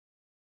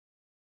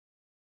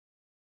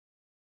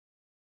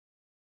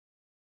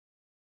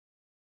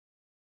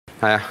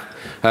Well,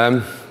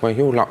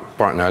 you're all up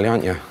bright and early,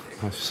 aren't you?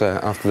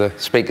 After the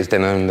speakers'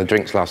 dinner and the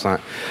drinks last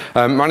night.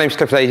 My name's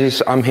Clifford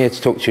Agius. I'm here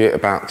to talk to you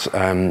about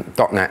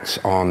 .NET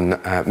on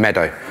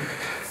Meadow,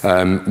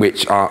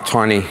 which are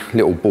tiny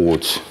little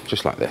boards,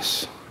 just like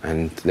this.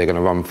 And they're going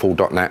to run full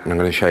 .NET, and I'm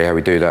going to show you how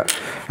we do that.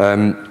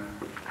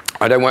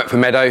 I don't work for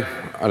Meadow.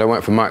 I don't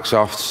work for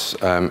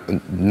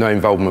Microsoft. No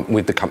involvement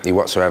with the company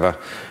whatsoever.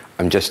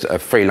 I'm just a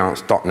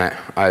freelance .NET,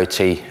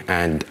 IOT,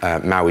 and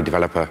MAUI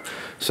developer.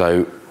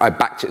 So I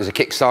backed it as a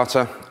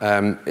Kickstarter.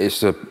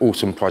 It's an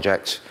awesome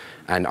project,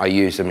 and I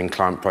use them in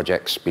client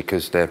projects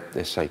because they're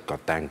so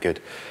goddamn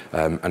good.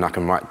 And I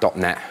can write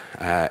 .NET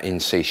in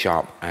C#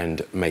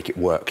 and make it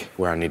work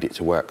where I need it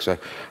to work. So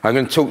I'm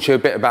going to talk to you a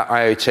bit about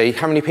IoT.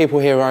 How many people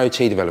here are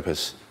IoT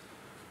developers?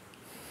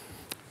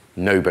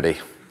 Nobody.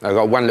 I've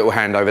got one little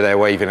hand over there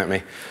waving at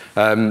me.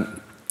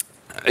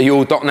 Are you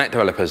all .NET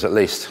developers at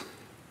least?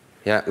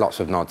 Yeah, lots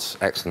of nods,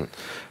 excellent.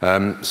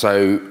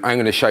 So I'm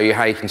going to show you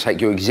how you can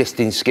take your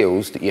existing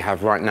skills that you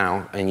have right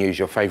now and use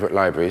your favorite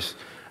libraries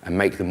and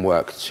make them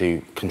work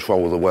to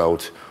control the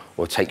world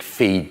or take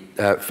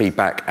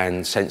feedback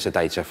and sensor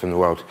data from the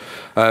world.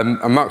 I'm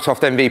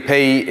Microsoft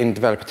MVP in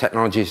developer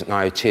technologies and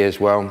IoT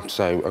as well,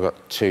 so I've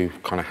got two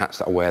kind of hats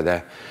that I wear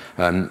there.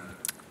 But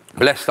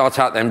let's start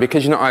out then.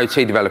 Because you're not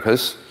IoT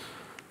developers,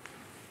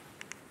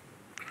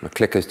 my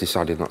clicker's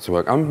decided not to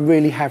work. I'm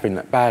really having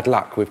that bad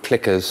luck with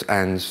clickers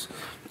and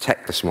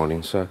tech this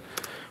morning, so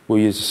we'll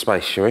use the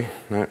space, shall we?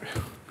 No.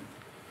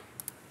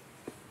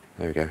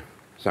 There we go.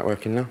 Is that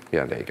working now?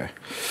 Yeah, there you go.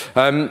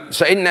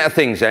 So Internet of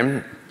Things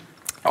then,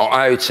 or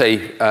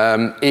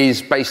IoT,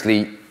 is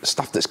basically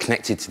stuff that's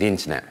connected to the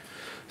internet.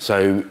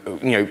 So,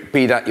 you know,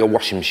 be that your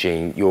washing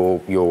machine,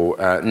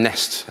 your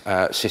Nest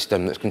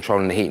system that's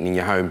controlling the heating in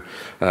your home,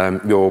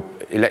 your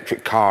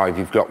electric car if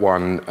you've got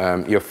one,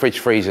 your fridge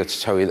freezer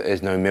to tell you that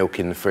there's no milk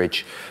in the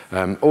fridge.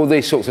 All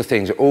these sorts of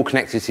things are all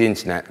connected to the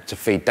internet to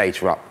feed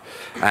data up.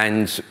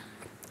 And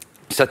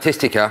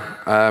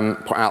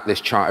Statistica put out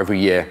this chart every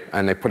year,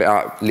 and they put it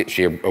out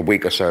literally a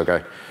week or so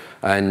ago.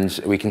 And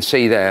we can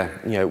see there,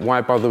 you know,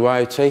 why bother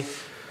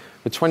IoT?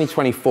 For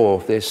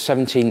 2024, there's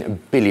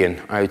 17 billion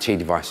IoT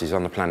devices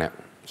on the planet.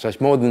 So it's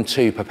more than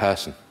 2 per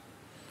person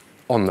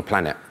on the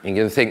planet. And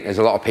you think there's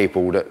a lot of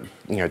people that,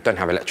 you know, don't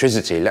have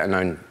electricity, let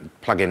alone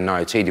plug in an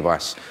IoT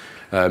device.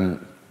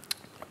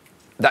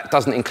 That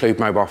doesn't include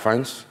mobile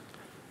phones.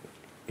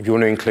 If you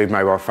want to include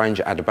mobile phones,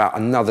 you add about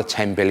another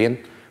 10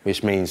 billion,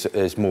 which means that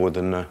there's more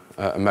than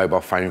a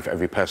mobile phone for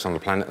every person on the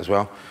planet as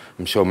well.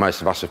 I'm sure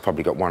most of us have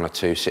probably got 1 or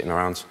 2 sitting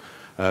around.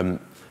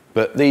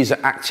 But these are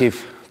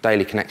active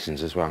daily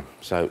connections as well.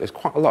 So there's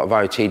quite a lot of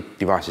IoT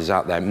devices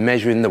out there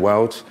measuring the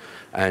world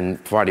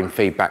and providing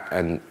feedback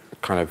and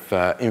kind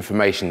of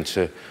information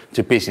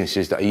to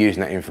businesses that are using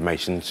that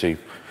information to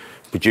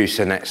produce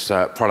the next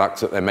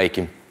product that they're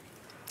making.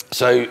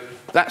 So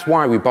that's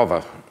why we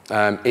bother.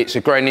 It's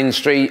a growing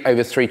industry,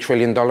 over $3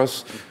 trillion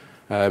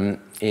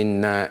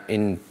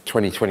in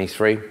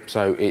 2023.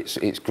 So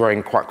it's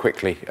growing quite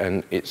quickly,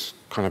 and it's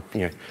kind of,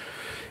 you know,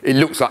 it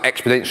looks like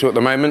exponential at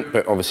the moment,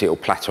 but obviously it'll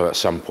plateau at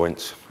some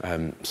point.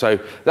 So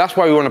that's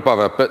why we want to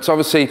bother. But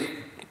obviously,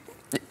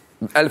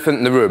 elephant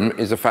in the room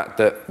is the fact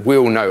that we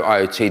all know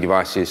IoT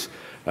devices.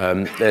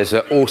 There's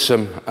an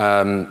awesome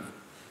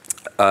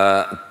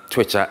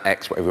Twitter,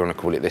 X, whatever you want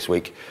to call it this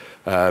week,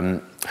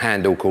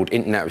 handle called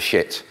Internet of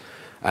Shit.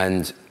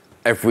 And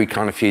every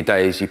kind of few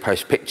days you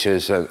post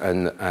pictures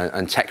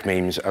and tech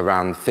memes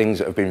around things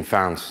that have been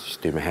found.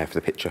 Just do my hair for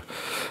the picture.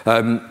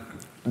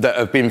 That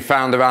have been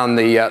found around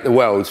the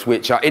world,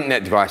 which are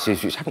internet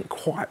devices which haven't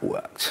quite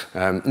worked.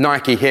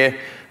 Nike here,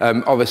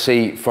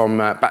 obviously from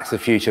Back to the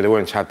Future, they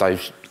wanted to have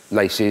those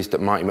laces that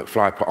Marty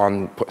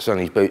McFly puts on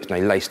his boots, and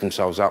they laced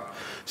themselves up.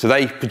 So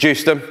they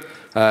produced them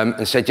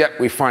and said, yep,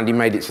 we finally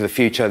made it to the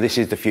future. This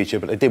is the future,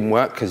 but it didn't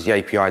work because the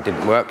API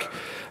didn't work.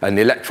 And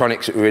the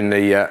electronics that were in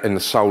the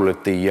sole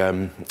of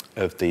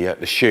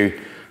the shoe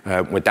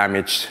were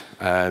damaged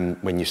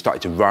when you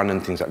started to run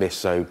and things like this.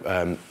 So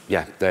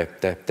yeah,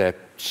 their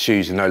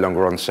shoes are no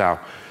longer on sale.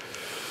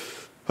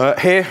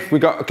 Here we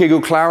got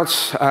Google Clouds.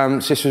 So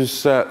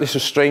this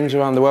was streams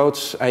around the world.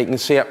 You can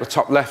see up the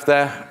top left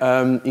there.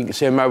 You can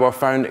see a mobile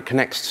phone that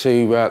connects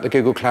to the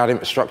Google Cloud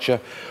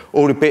infrastructure.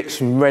 All the bits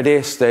from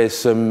Redis. There's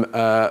some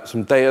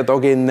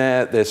Datadog in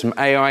there. There's some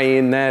AI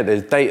in there.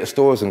 There's data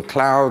stores and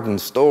cloud and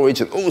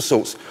storage and all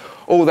sorts.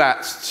 All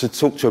that to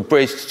talk to a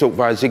bridge, to talk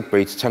via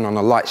Zigbee, to turn on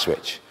a light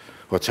switch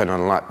or turn on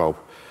a light bulb.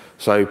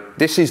 So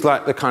this is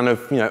like the kind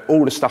of, you know,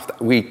 all the stuff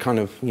that we kind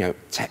of, you know,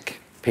 tech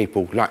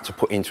people like to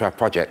put into our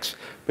projects,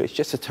 but it's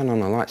just to turn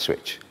on a light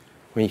switch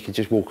when you can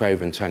just walk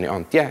over and turn it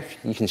on. Yeah,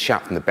 you can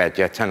shout from the bed,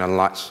 yeah, turn on the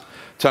lights,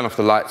 turn off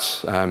the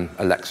lights,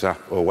 Alexa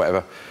or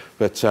whatever,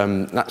 but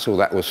that's all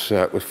that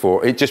was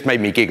for. It just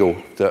made me giggle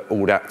that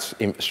all that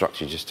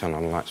infrastructure just turned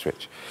on a light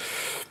switch.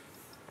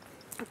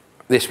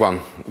 This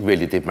one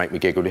really did make me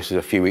giggle. This was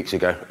a few weeks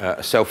ago, a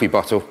selfie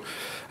bottle.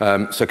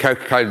 So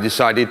Coca-Cola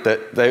decided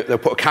that they'll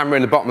put a camera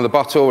in the bottom of the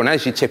bottle, and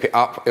as you tip it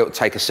up, it'll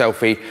take a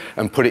selfie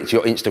and put it to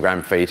your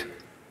Instagram feed.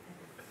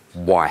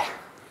 Why?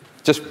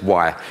 just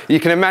wire. You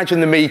can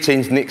imagine the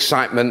meetings and the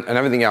excitement and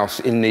everything else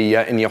in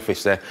the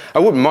office there. I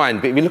wouldn't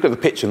mind, but if you look at the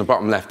picture on the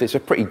bottom left, it's a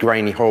pretty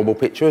grainy, horrible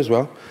picture as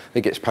well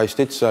that gets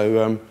posted.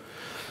 So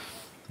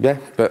yeah,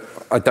 but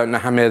I don't know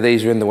how many of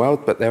these are in the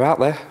world, but they're out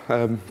there,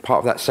 part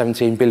of that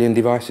 17 billion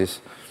devices.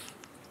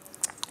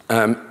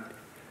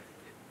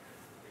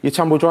 Your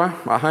tumble dryer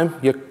at home,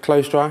 your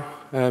clothes dryer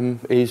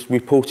is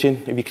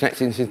reporting if you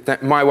connect it to the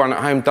internet. My one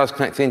at home does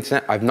connect to the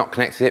internet. I've not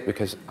connected it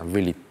because I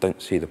really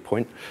don't see the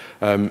point.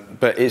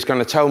 But it's going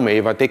to tell me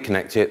if I did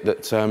connect it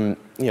that,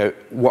 you know,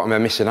 what am I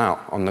missing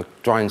out on the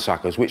drying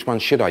cycles? Which one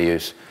should I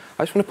use?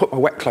 I just want to put my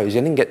wet clothes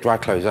in and get dry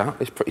clothes out.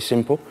 It's pretty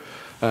simple.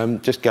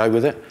 Just go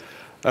with it.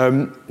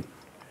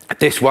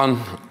 This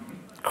one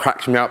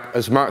cracks me up.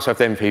 As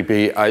Microsoft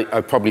MPB,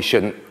 I probably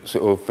shouldn't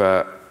sort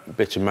of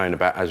bitch and moan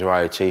about Azure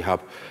IoT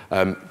Hub,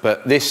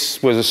 but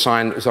this was a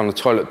sign that was on the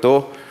toilet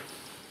door,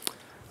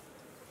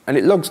 and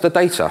it logs the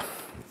data.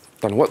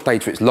 Don't know what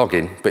data it's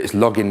logging, but it's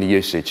logging the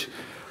usage.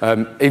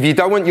 If you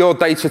don't want your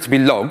data to be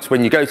logged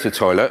when you go to the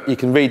toilet, you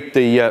can read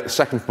the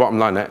second bottom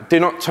line there. Do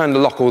not turn the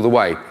lock all the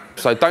way.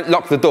 So don't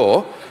lock the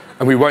door,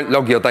 and we won't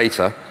log your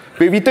data.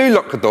 But if you do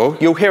lock the door,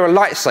 you'll hear a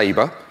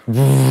lightsaber.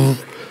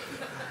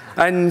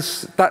 And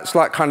that's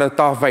like kind of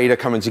Darth Vader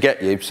coming to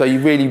get you, so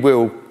you really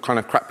will kind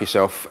of crap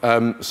yourself.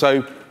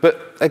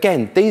 But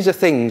again, these are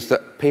things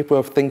that people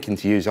are thinking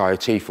to use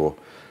IoT for.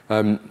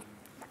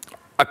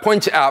 I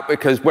point it out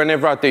because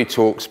whenever I do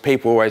talks,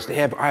 people always,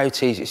 yeah, but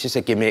IoT, it's just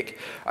a gimmick.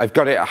 I've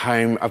got it at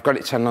home, I've got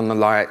it turned on the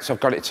lights, I've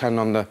got it turned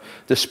on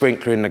the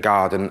sprinkler in the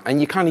garden, and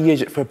you kind of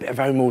use it for a bit of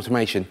home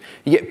automation.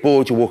 You get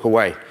bored, you walk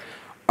away.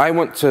 I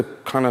want to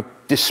kind of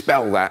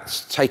dispel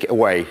that, take it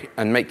away,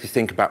 and make you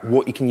think about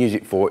what you can use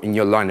it for in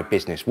your line of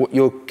business, what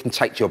you can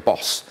take to your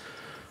boss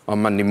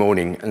on Monday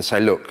morning and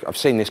say, look, I've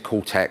seen this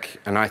cool tech,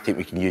 and I think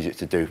we can use it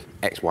to do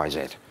X, Y,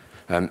 Z.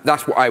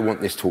 That's what I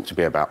want this talk to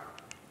be about.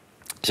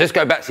 So let's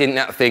go back to the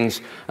Internet of Things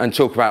and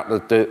talk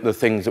about the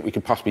things that we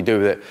could possibly do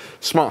with it.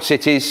 Smart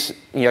cities,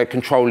 you know,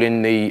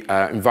 controlling the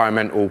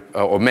environmental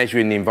or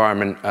measuring the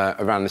environment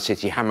around the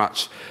city, how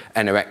much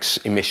NOx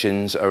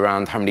emissions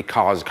around, how many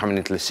cars are coming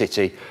into the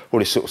city, all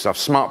this sort of stuff.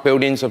 Smart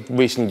buildings, I've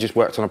recently just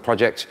worked on a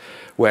project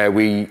where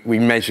we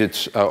measured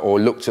or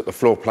looked at the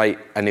floor plate,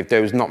 and if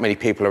there was not many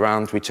people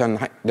around, we turned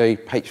the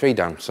H3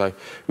 down. So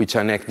we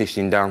turned the air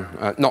conditioning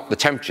down, not the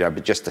temperature,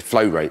 but just the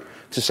flow rate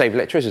to save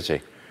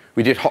electricity.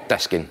 We did hot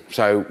desking,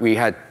 so we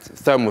had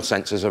thermal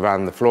sensors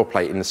around the floor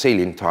plate in the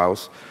ceiling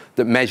tiles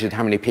that measured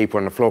how many people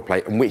on the floor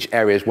plate and which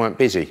areas weren't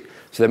busy.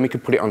 So then we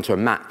could put it onto a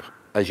map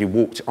as you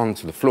walked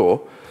onto the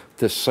floor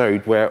to show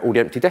where all the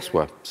empty desks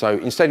were. So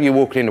instead of you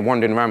walking in and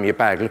wandering around with your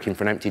bag looking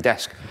for an empty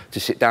desk to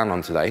sit down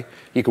on today,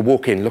 you could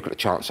walk in, look at the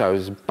chart, so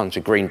there's a bunch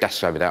of green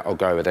desks over there, I'll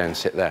go over there and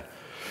sit there.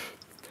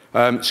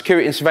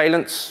 Security and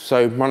surveillance,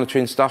 so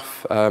monitoring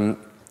stuff.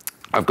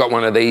 I've got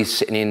one of these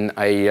sitting in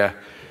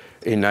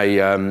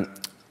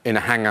a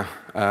hangar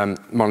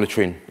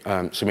monitoring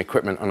some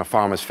equipment on a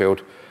farmer's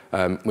field,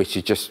 which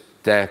is just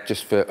there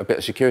just for a bit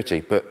of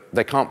security. But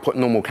they can't put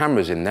normal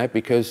cameras in there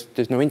because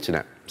there's no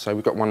internet. So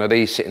we've got one of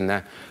these sitting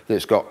there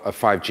that's got a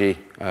 5G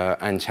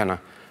antenna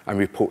and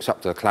reports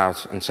up to the cloud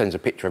and sends a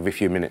picture every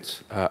few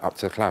minutes up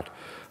to the cloud.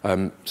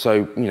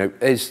 So, you know,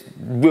 there's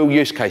real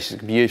use cases that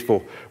can be used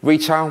for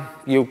retail.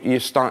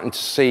 You're starting to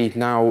see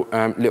now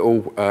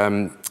little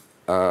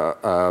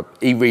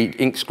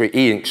e-ink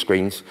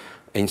screens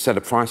instead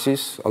of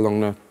prices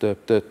along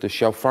the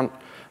shelf front,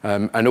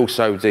 and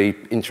also the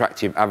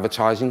interactive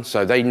advertising.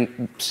 So they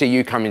see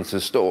you come into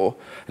the store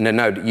and they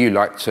know that you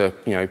like to,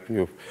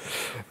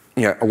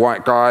 you're a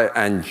white guy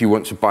and you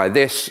want to buy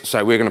this.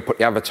 So we're going to put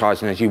the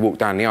advertising as you walk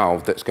down the aisle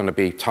that's going to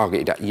be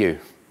targeted at you.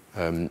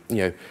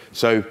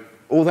 So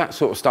all that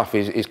sort of stuff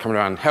is coming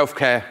around.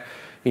 Healthcare,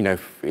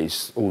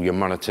 is all your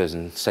monitors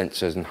and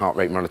sensors and heart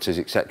rate monitors,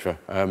 etc.,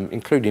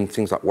 including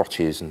things like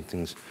watches and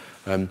things.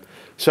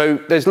 So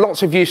there's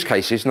lots of use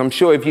cases, and I'm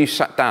sure if you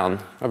sat down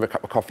over a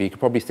cup of coffee, you could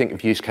probably think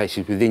of use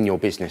cases within your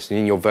business and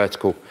in your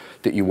vertical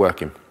that you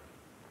work in.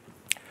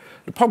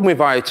 The problem with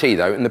IoT,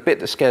 though, and the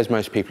bit that scares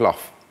most people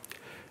off,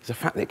 is the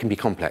fact that it can be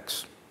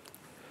complex.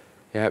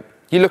 Yeah,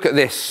 you look at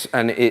this,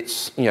 and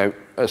it's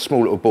a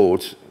small little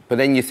board, but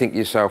then you think to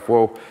yourself,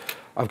 well,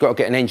 I've got to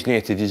get an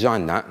engineer to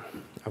design that.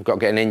 I've got to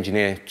get an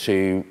engineer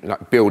to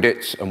build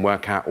it and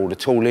work out all the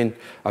tooling.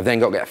 I've then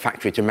got to get a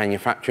factory to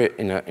manufacture it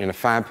in a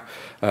fab.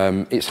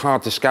 It's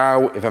hard to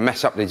scale. If I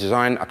mess up the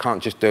design, I can't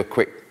just do a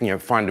quick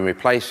find and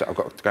replace. I've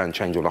got to go and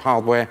change all the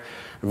hardware,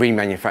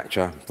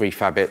 remanufacture,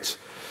 refab it.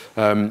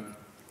 And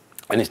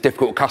it's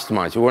difficult to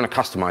customize. If we want to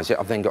customize it,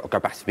 I've then got to go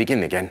back to the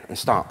beginning again and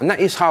start. And that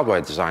is hardware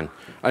design.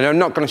 And I'm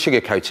not going to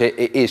sugarcoat it.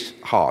 It is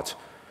hard.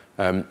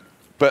 But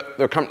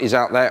there are companies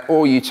out there,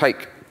 or you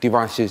take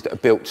devices that are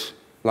built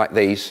like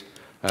these,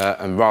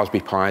 and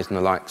Raspberry Pis and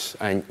the likes,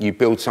 and you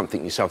build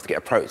something yourself to get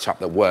a prototype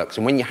that works.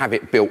 And when you have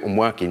it built and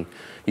working,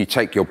 you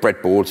take your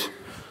breadboard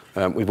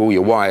with all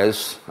your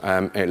wires,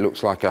 and it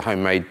looks like a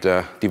homemade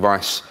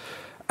device,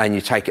 and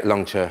you take it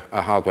along to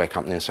a hardware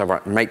company and say,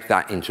 right, make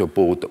that into a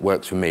board that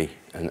works for me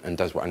and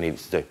does what I need it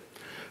to do.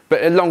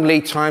 But at long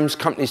lead times,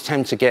 companies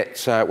tend to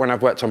get, when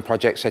I've worked on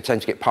projects, they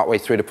tend to get partway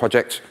through the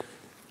project,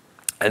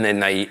 and then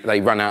they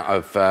run out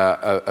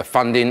of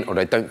funding, or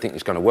they don't think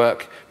it's going to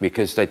work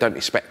because they don't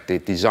expect the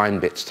design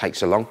bit to take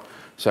so long.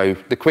 So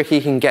the quicker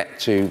you can get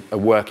to a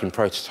working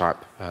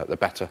prototype, the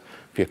better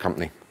for your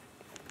company.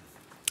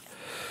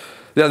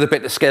 The other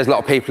bit that scares a lot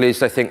of people is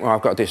they think, well,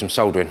 I've got to do some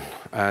soldering.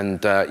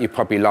 And you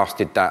probably last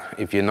did that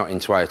if you're not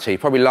into IoT. You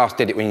probably last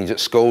did it when you was at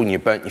school and you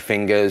burnt your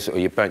fingers or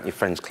you burnt your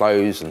friend's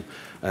clothes and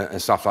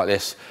stuff like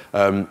this.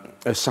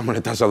 As someone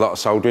who does a lot of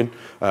soldering,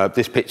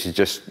 this picture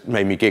just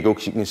made me giggle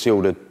because you can see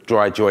all the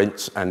dry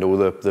joints and all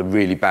the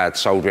really bad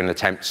soldering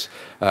attempts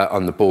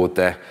on the board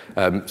there.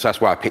 So that's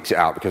why I picked it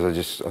out, because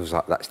I was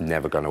like, that's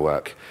never going to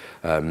work.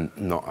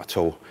 Not at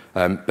all.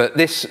 But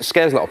this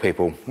scares a lot of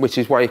people, which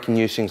is why you can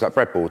use things like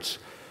breadboards.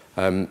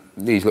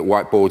 These little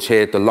white boards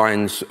here, the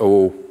lines are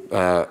all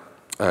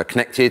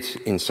connected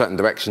in certain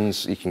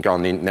directions. You can go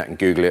on the internet and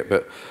Google it,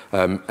 but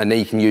and then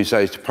you can use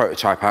those to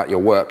prototype out your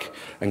work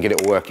and get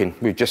it all working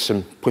with just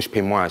some push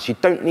pin wires. You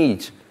don't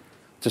need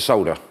to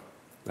solder.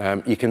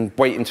 You can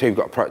wait until you've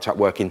got a prototype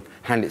working,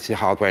 hand it to the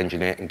hardware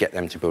engineer and get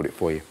them to build it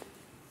for you.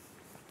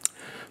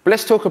 But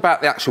let's talk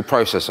about the actual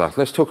processor.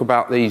 Let's talk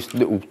about these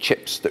little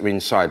chips that are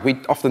inside. We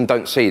often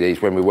don't see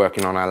these when we're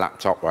working on our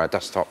laptop or our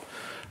desktop.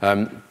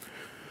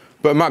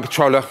 But a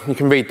microcontroller, you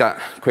can read that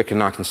quicker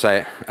than I can say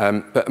it,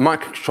 but a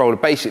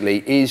microcontroller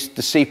basically is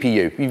the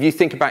CPU. If you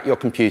think about your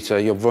computer,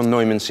 your von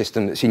Neumann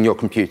system that's in your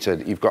computer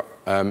that you've got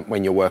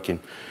when you're working,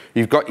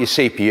 you've got your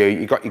CPU,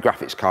 you've got your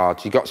graphics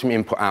cards, you've got some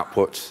input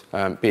outputs,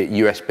 be it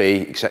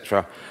USB,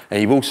 etc.,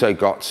 and you've also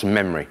got some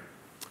memory.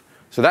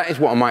 So that is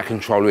what a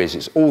microcontroller is.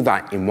 It's all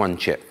that in one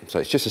chip. So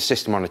it's just a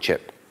system on a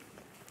chip.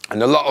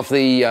 And a lot of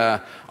the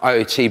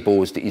IoT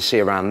boards that you see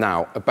around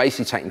now are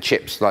basically taking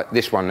chips like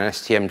this one, an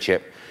STM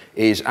chip,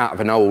 is out of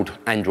an old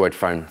Android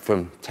phone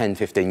from 10,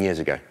 15 years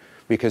ago,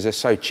 because they're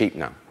so cheap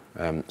now.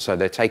 So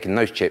they're taking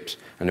those chips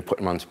and they're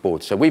putting them onto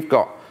boards. So we've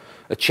got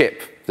a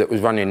chip that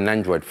was running an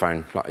Android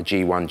phone, like a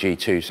G1,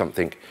 G2,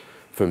 something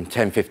from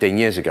 10, 15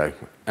 years ago.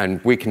 And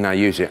we can now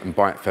use it and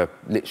buy it for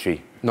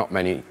literally not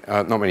many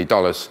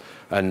dollars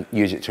and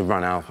use it to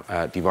run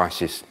our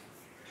devices.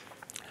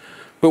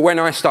 But when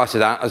I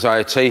started out as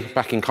IoT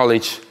back in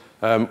college,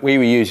 we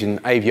were using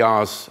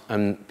AVRs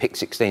and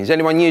PIC16s.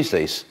 Anyone use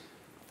these?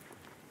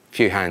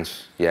 Few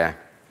hands, yeah.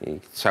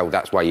 So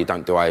that's why you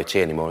don't do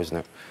IoT anymore, isn't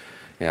it?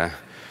 Yeah.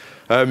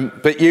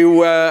 But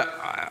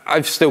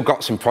I've still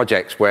got some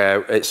projects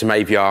where it's some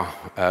AVR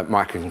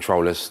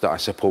microcontrollers that I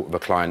support with a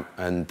client,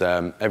 and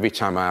every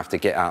time I have to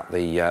get out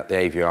the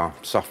AVR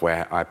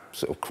software, I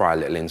sort of cry a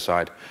little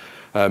inside.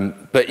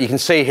 But you can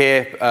see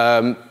here,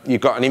 you've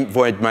got an int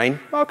void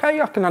main.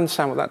 Okay, I can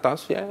understand what that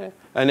does, yeah.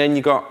 And then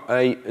you've got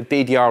a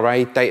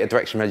DDRA, data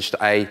direction register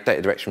A,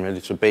 data direction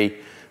register B,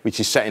 which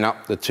is setting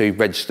up the two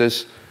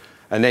registers.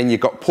 And then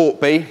you've got port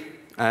B,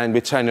 and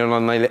we're turning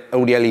on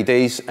all the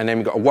LEDs, and then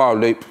we've got a while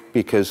loop,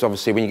 because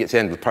obviously when you get to the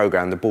end of the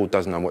program, the board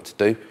doesn't know what to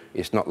do.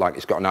 It's not like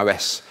it's got an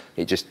OS,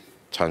 it just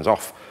turns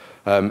off.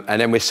 And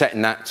then we're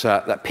setting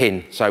that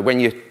pin. So when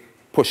you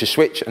push a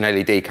switch, an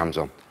LED comes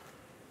on.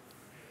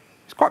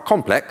 It's quite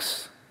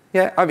complex.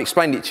 Yeah, I've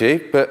explained it to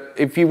you, but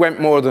if you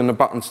went more than a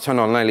button to turn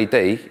on an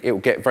LED, it will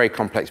get very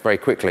complex very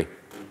quickly.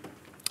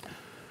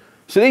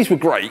 So these were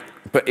great,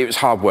 but it was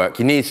hard work.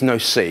 You needed to know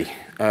C.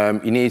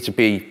 You need to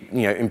be,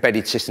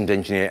 embedded systems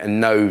engineer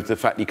and know the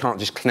fact you can't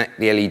just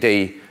connect the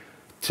LED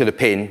to the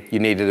pin. You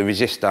needed a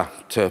resistor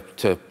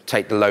to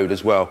take the load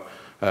as well.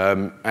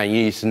 And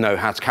you need to know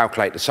how to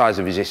calculate the size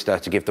of the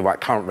resistor to give the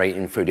right current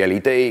rating through the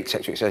LED,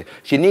 etc., etc.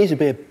 So you need to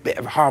be a bit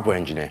of a hardware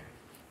engineer,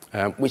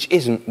 which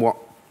isn't what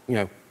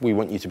we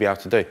want you to be able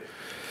to do.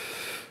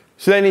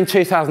 So then in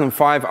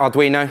 2005,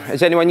 Arduino.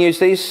 Has anyone used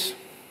these?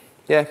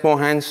 Yeah, more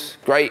hands.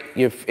 Great.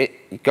 You've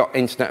got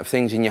Internet of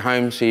Things in your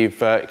home, so you've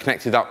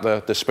connected up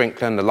the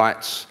sprinkler and the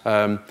lights.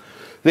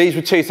 These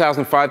were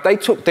 2005. They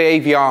took the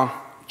AVR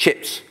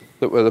chips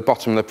that were at the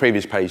bottom of the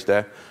previous page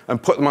there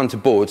and put them onto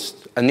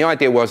boards. And the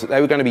idea was that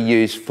they were going to be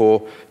used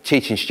for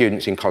teaching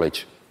students in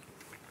college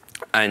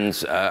and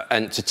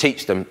to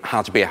teach them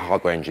how to be a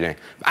hardware engineer.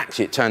 But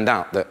actually, it turned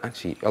out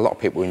that a lot of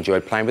people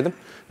enjoyed playing with them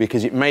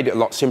because it made it a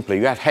lot simpler.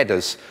 You had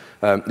headers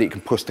that you can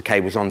push the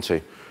cables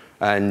onto.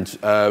 And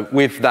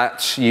with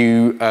that,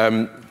 you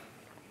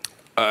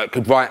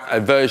could write a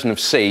version of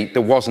C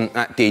that wasn't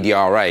at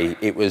DDRA.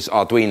 It was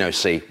Arduino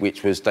C,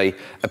 which was they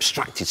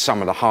abstracted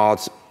some of the hard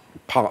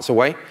parts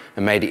away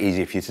and made it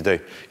easier for you to do.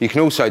 You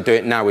can also do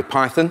it now with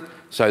Python.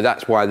 So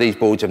that's why these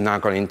boards have now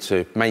gone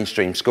into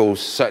mainstream schools.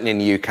 Certainly in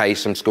the UK,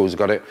 some schools have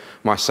got it.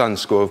 My son's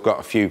school have got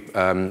a few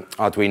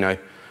Arduino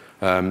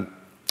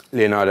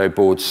Leonardo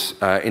boards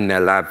in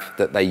their lab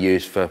that they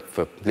use for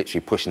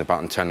literally pushing the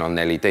button, turning on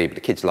an LED, but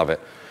the kids love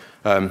it.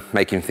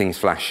 Making things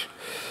flash.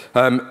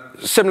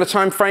 Similar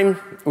time frame,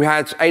 we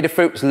had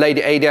Adafruit, it's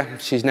Lady Ada,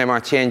 she's an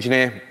MIT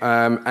engineer,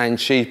 and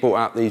she's brought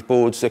out these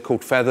boards, they're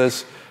called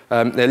Feathers.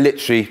 They're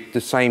literally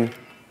the same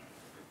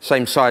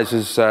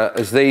size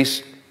as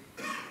these,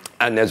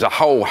 and there's a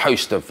whole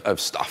host of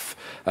stuff.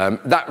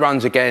 That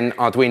runs again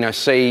Arduino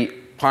C,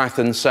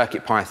 Python,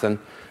 Circuit Python,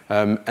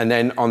 and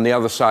then on the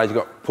other side, you've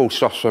got Paul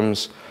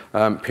Stostrom's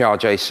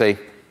PRJC,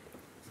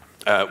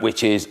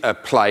 which is a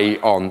play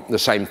on the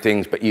same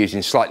things, but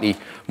using slightly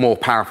more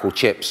powerful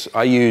chips.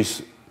 I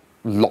use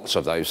lots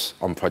of those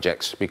on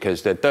projects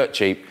because they're dirt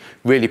cheap,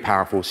 really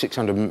powerful,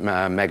 600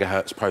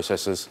 megahertz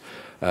processors.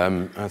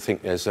 I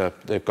think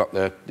they've got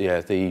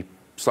the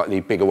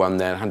slightly bigger one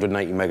there,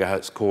 180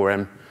 megahertz Core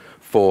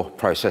M4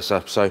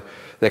 processor. So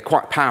they're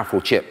quite powerful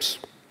chips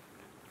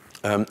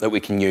that we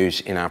can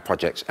use in our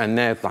projects, and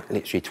they're like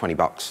literally 20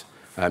 bucks.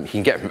 You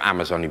can get from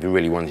Amazon if you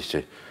really wanted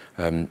to.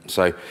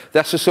 So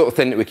that's the sort of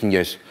thing that we can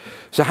use.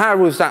 So how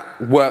does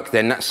that work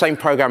then? That same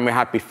program we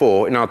had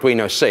before in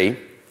Arduino C,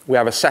 we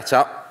have a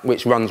setup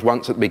which runs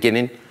once at the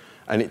beginning,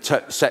 and it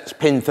sets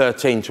pin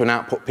 13 to an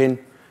output pin,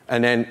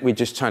 and then we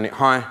just turn it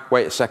high,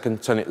 wait a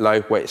second, turn it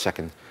low, wait a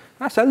second.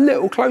 That's a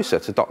little closer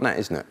to .NET,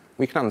 isn't it?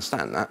 We can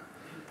understand that.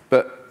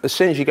 But as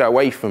soon as you go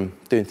away from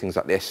doing things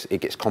like this,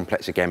 it gets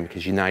complex again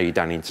because you know you're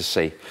down into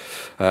C.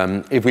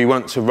 If we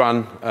want to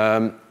run,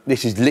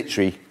 this is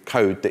literally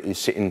code that is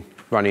sitting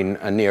running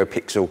a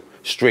NeoPixel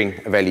string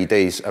of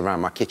LEDs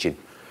around my kitchen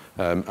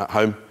at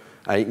home.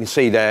 You can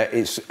see there,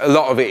 a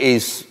lot of it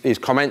is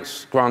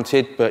comments,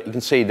 granted, but you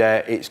can see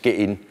there it's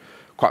getting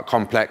quite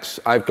complex.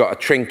 I've got a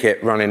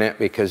trinket running it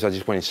because I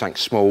just wanted something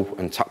small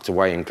and tucked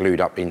away and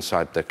glued up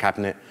inside the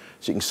cabinet.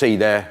 So you can see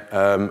there,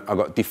 I've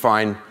got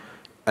define,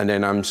 and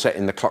then I'm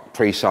setting the clock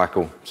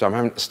pre-cycle. So I'm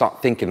having to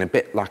start thinking a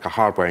bit like a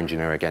hardware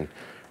engineer again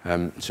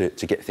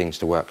to get things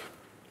to work.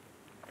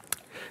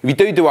 If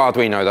you do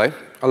Arduino though,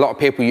 a lot of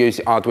people use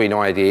the Arduino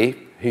IDE.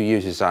 Who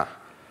uses that?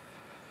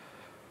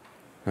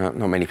 Not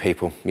many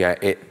people. Yeah,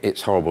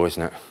 it's horrible,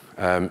 isn't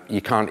it?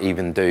 You can't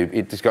even do,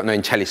 it's got no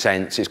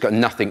IntelliSense, it's got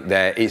nothing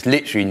there. It's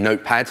literally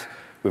Notepad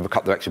with a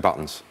couple of extra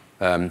buttons.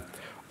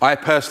 I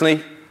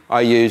personally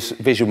use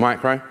Visual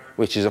Micro,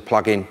 which is a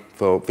plugin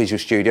for Visual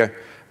Studio,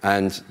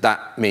 and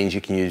that means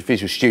you can use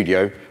Visual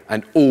Studio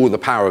and all the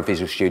power of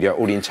Visual Studio,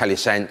 all the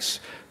IntelliSense,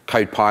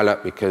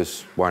 CodePilot,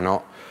 because why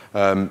not,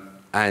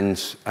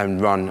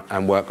 and run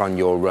and work on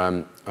your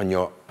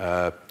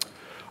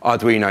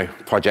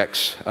Arduino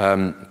projects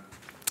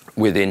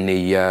within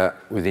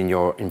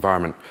your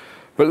environment.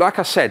 But like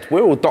I said,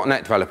 we're all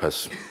 .NET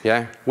developers,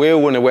 yeah? We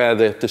all want to wear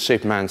the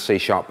Superman C#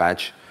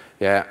 badge,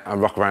 yeah,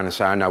 and rock around and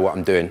say, I know what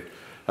I'm doing.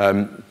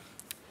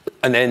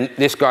 And then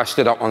this guy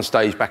stood up on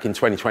stage back in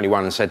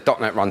 2021 and said,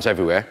 .NET runs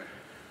everywhere,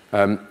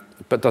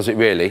 but does it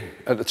really?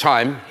 At the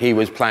time, he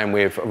was playing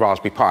with a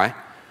Raspberry Pi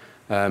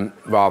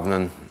rather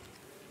than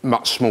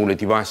much smaller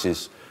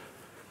devices.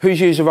 Who's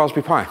used a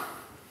Raspberry Pi?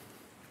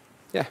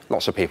 Yeah,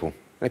 lots of people.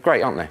 They're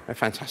great, aren't they? They're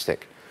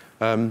fantastic.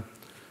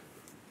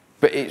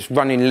 But it's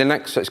running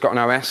Linux, so it's got an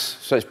OS,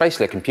 so it's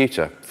basically a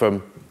computer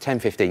from 10,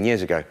 15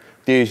 years ago.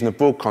 They're using a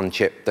Broadcom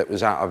chip that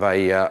was out of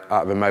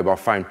a mobile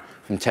phone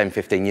from 10,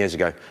 15 years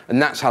ago.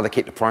 And that's how they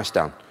keep the price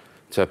down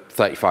to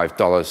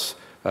 $35,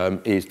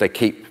 is they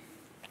keep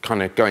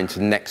kind of going to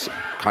the next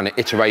kind of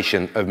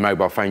iteration of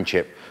mobile phone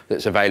chip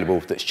that's available,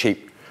 that's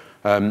cheap.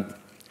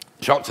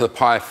 It's up to the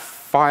Pi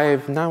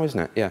 5 now, isn't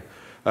it?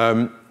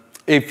 Yeah.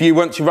 If you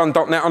want to run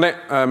 .NET on it,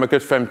 my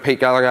good friend Pete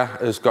Gallagher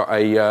has got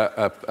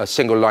a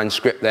single line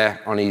script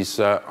there on his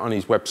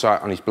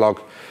website, on his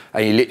blog,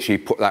 and you literally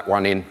put that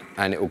one in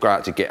and it will go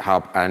out to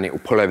GitHub and it will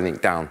pull everything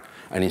down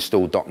and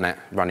install .NET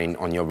running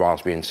on your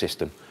Raspbian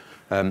system.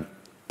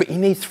 But you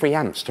need 3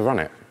 amps to run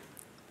it.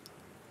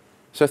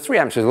 So 3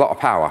 amps is a lot of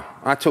power.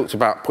 I talked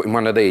about putting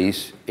one of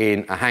these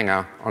in a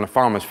hangar on a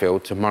farmer's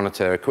field to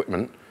monitor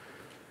equipment.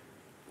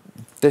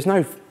 There's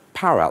no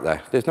power out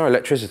there. There's no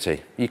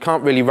electricity. You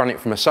can't really run it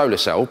from a solar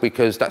cell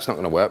because that's not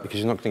going to work, because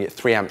you're not going to get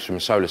 3 amps from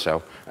a solar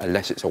cell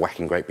unless it's a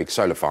whacking great big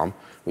solar farm,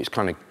 which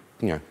kind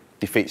of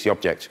defeats the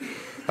object.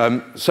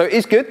 So it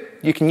is good.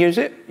 You can use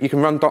it. You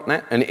can run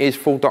 .NET, and it is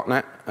full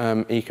 .NET.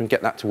 And you can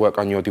get that to work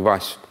on your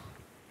device.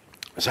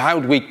 So how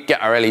do we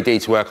get our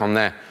LED to work on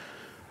there?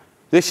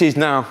 This is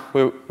now,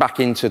 we're back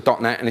into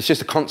 .NET, and it's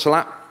just a console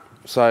app.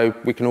 So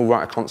we can all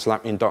write a console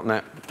app in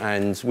 .NET,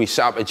 and we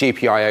set up a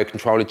GPIO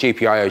controller.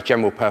 GPIO is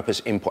general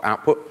purpose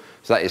input-output.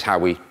 So that is how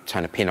we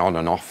turn a pin on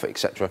and off,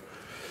 etc.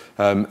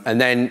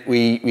 And then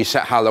we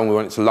set how long we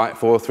want it to light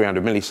for,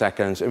 300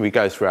 milliseconds, and we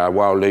go through our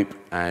while loop,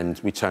 and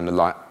we turn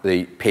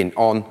the pin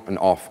on and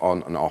off,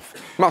 on and off.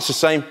 Much the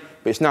same,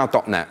 but it's now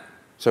 .NET.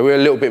 So we're a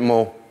little bit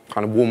more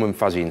kind of warm and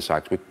fuzzy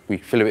inside. We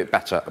feel a bit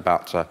better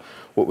about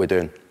what we're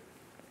doing.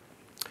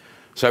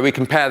 So we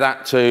compare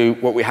that to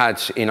what we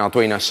had in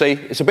Arduino C.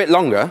 It's a bit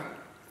longer,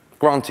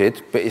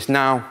 granted, but it's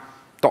now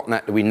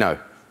 .NET that we know.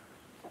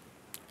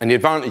 And the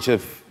advantage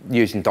of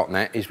using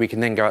 .NET is we can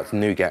then go out to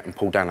NuGet and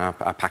pull down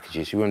our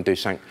packages. If we want to do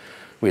something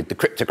with the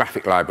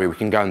cryptographic library, we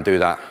can go and do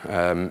that.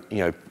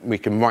 We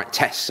can write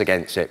tests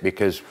against it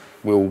because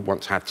we'll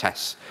want to have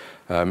tests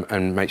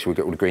and make sure we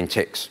get all the green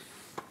ticks.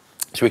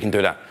 So we can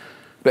do that.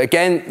 But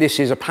again, this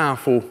is a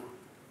powerful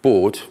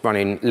board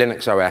running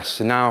Linux OS.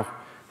 So now,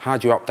 how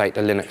do you update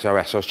the Linux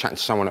OS? I was chatting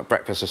to someone at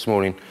breakfast this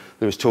morning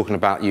who was talking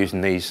about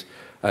using these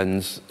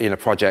and in a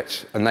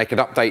project, and they could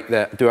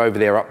do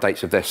over-the-air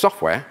updates of their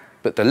software,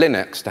 But the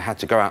Linux, they had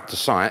to go out to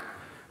site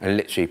and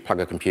literally plug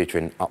a computer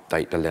in,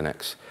 update the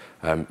Linux,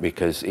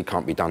 because it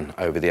can't be done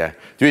over the air.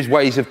 There is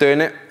ways of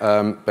doing it,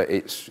 but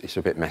it's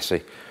a bit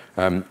messy.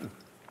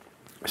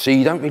 So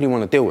you don't really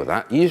want to deal with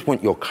that. You just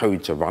want your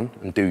code to run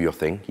and do your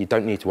thing. You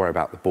don't need to worry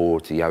about the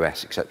board, the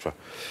OS, etc.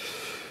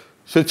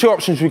 So the two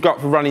options we've got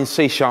for running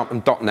C#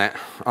 and .NET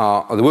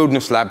are the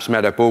WildernessLabs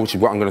Meadow board, which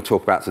is what I'm going to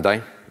talk about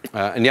today.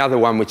 And the other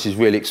one, which is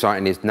really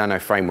exciting, is Nano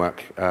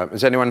Framework.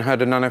 Has anyone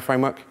heard of Nano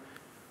Framework?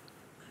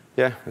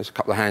 Yeah, there's a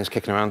couple of hands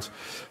kicking around.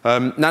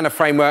 Nano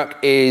Framework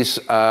is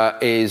a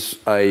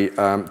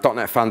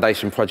 .NET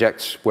Foundation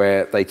project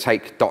where they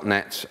take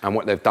 .NET, and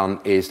what they've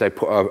done is they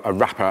put a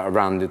wrapper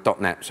around the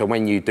 .NET. So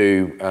when you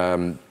do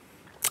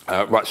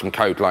write some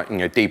code like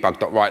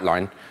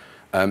debug.writeline,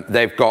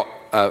 they've got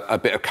a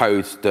bit of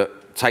code that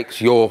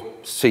takes your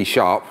C#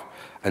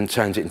 and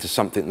turns it into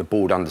something the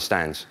board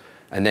understands.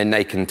 And then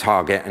they can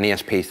target an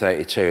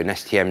ESP32, an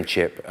STM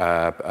chip,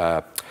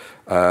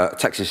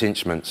 Texas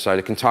Instruments, so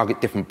they can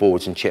target different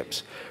boards and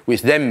chips,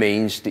 which then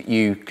means that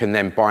you can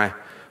then buy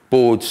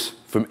boards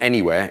from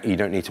anywhere. You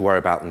don't need to worry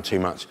about them too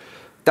much.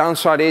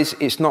 Downside is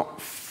it's not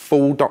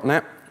full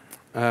 .NET,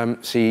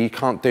 so you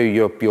can't do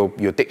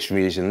your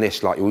dictionaries and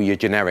lists like all your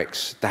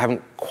generics.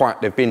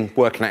 They've been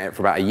working at it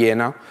for about a year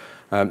now.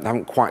 They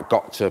haven't quite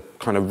got to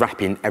kind of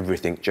wrap in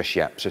everything just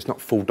yet, so it's not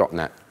full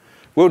 .NET.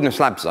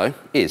 WildernessLabs though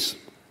is.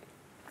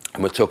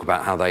 And we'll talk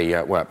about how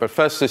they work. But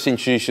first, let's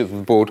introduce you to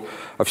the board.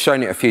 I've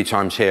shown it a few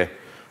times here.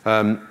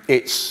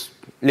 It's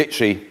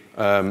literally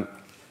 3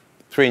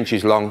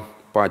 inches long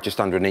by just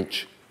under an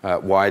inch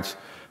wide.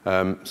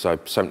 So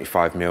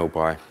 75 mil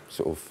by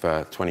sort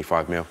of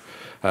 25 mil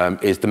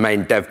is the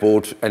main dev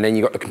board. And then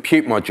you've got the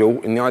compute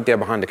module. And the idea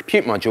behind the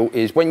compute module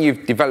is when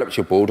you've developed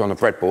your board on a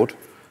breadboard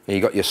and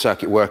you've got your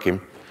circuit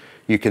working,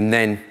 you can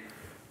then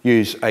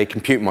use a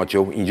compute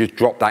module and you just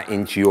drop that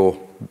into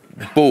your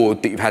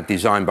board that you've had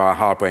designed by a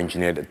hardware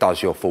engineer that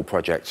does your full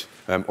project.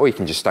 Or you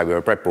can just stay with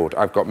a breadboard.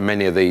 I've got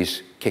many of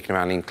these kicking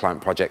around in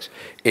client projects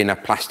in a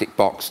plastic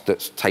box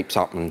that's taped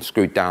up and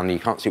screwed down. You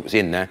can't see what's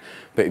in there,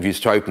 but if you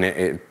just open it,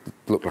 it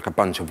looked like a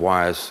bunch of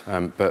wires,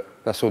 but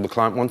that's all the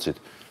client wanted.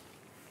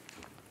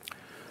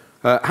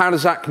 How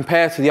does that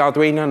compare to the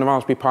Arduino and the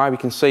Raspberry Pi? We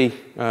can see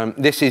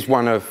this is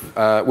one of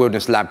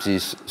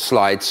WildernessLabs'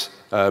 slides.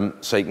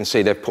 So you can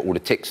see they've put all the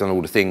ticks on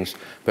all the things,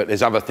 but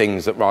there's other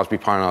things that Raspberry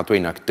Pi and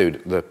Arduino could do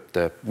that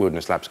the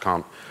WildernessLabs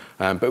can't.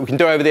 But we can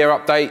do over-the-air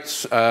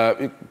updates,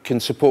 it can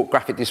support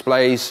graphic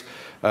displays,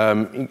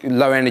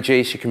 low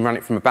energy, so you can run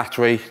it from a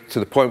battery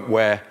to the point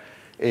where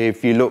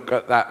if you look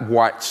at that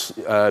white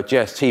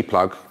GST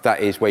plug, that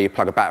is where you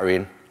plug a battery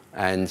in,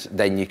 and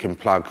then you can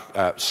plug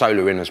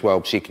solar in as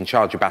well, so you can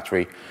charge your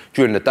battery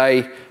during the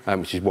day,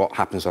 which is what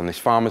happens on this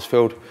farmer's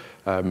field.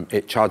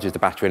 It charges the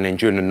battery, and then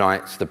during the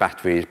night, the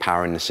battery is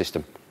powering the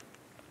system.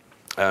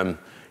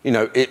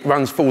 It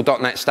runs full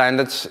 .NET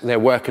standards. They're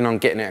working on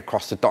getting it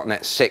across to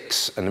 .NET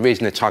 6, and the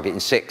reason they're targeting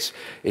 6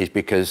 is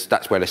because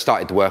that's where they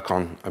started to work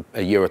on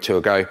a year or two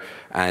ago,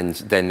 and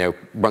then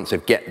once they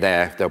get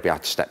there, they'll be able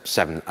to step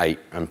 7, 8,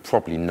 and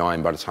probably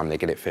 9 by the time they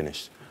get it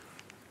finished.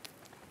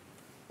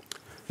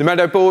 The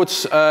Meadow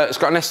boards, it's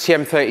got an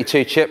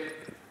STM32 chip,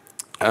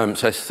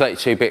 so it's a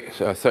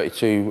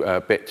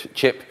 32-bit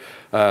chip.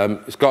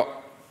 It's got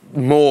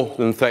more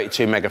than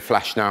 32 mega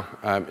flash now.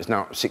 It's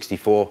now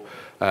 64.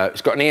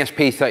 It's got an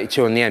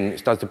ESP32 on the end,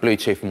 which does the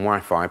Bluetooth and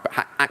Wi-Fi, but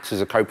acts as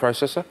a code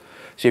processor.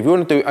 So if you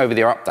want to do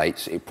over-the-air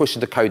updates, it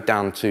pushes the code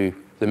down to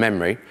the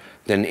memory,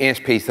 then the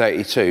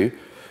ESP32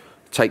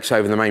 takes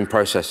over the main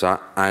processor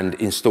and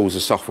installs the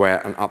software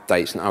and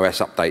updates and OS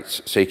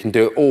updates. So you can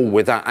do it all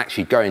without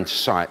actually going to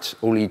site.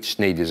 All you just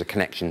need is a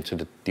connection to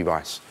the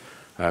device.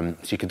 So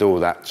you can do all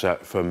that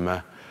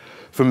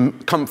from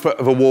comfort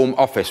of a warm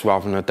office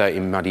rather than a dirty,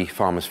 muddy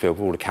farmer's field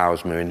with all the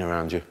cows mooing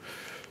around you.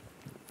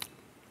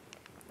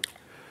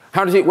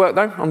 How does it work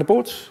though on the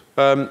boards?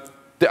 The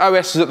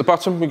OS is at the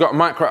bottom. We've got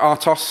Micro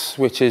RTOS,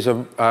 which is a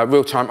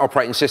real-time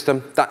operating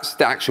system.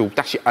 That's your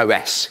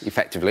OS,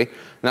 effectively, and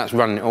that's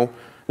running it all.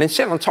 And then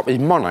sitting on top is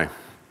Mono.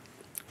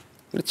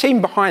 The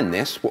team behind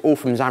this were all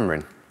from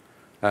Xamarin.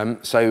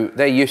 So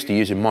they're used to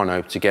using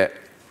Mono to get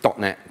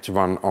 .NET to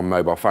run on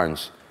mobile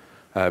phones.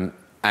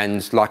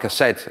 And like I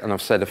said, and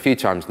I've said a few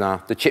times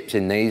now, the chips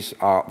in these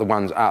are the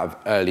ones out of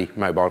early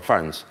mobile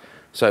phones.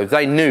 So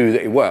they knew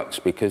that it works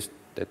because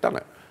they've done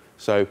it.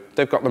 So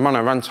they've got the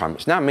Mono runtime,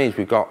 which now means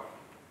we've got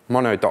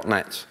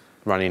Mono.NET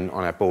running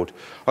on our board.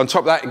 On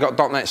top of that, you've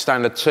got .NET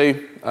Standard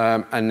 2,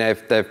 and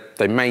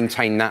they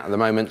maintain that at the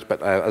moment,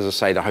 but as I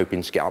say, they're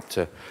hoping to get up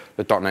to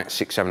the .NET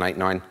 6, 7, 8,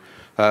 9.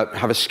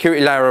 Have a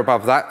security layer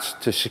above that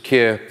to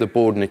secure the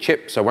board and the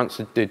chip. So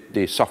once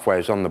the software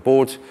is on the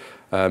board,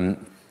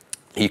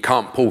 you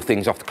can't pull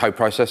things off the code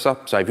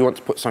processor. So if you want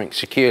to put something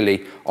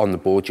securely on the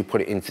board, you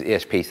put it into the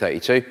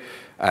ESP32,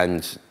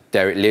 and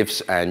there it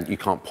lives, and you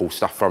can't pull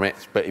stuff from it.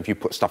 But if you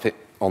put stuff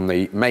on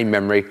the main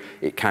memory,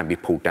 it can be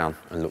pulled down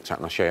and looked at,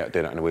 and I'll show you how to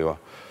do that in a wee while.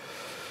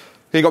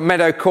 You've got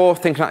Meadow Core,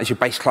 think of that as your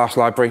base class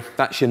library.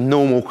 That's your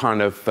normal kind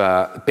of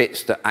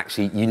bits that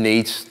actually you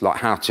need,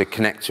 like how to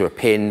connect to a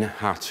pin,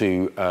 how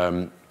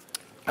to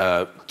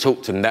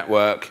talk to the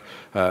network,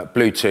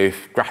 Bluetooth,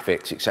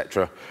 graphics,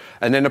 etc.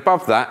 And then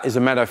above that is a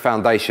Meadow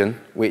Foundation,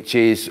 which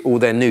is all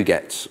their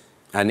NuGets.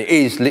 And it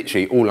is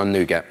literally all on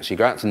NuGet. So you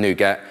go out to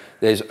NuGet,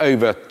 there's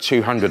over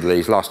 200 of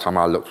these, last time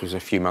I looked, which was a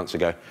few months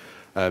ago,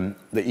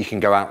 that you can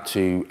go out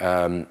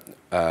to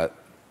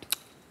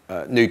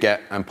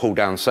NuGet and pull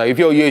down. So if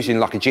you're using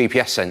like a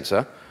GPS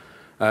sensor,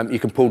 you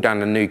can pull down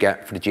the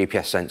NuGet for the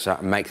GPS sensor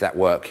and make that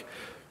work.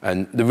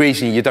 And the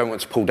reason you don't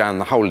want to pull down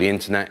the whole of the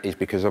internet is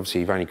because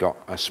obviously you've only got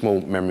a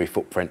small memory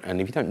footprint, and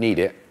if you don't need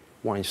it,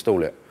 why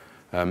install it?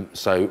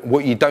 So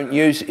what you don't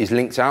use is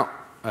linked out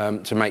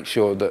to make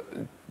sure that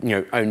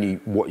only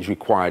what is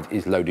required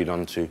is loaded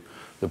onto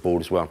the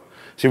board as well.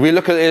 So if we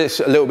look at this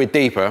a little bit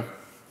deeper,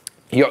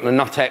 you've got the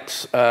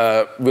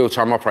NUTX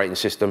real-time operating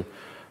system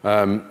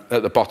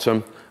at the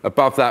bottom.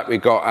 Above that,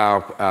 we've got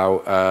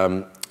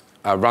our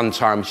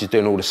runtime, which is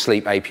doing all the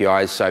sleep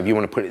APIs. So if you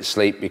want to put it to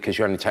sleep because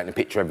you're only taking a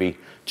picture every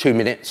 2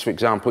 minutes, for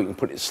example, you can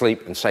put it to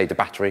sleep and save the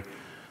battery.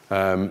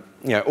 All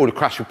the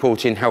crash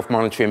reporting, health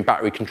monitoring,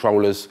 battery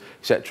controllers,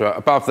 etc.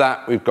 Above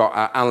that, we've got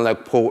our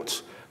analog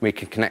ports. We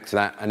can connect to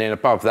that. And then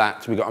above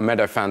that, we've got a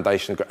Meadow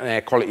Foundation, we've got an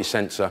air quality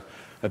sensor,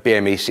 a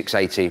BME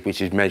 680,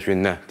 which is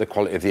measuring the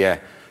quality of the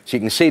air. So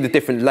you can see the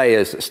different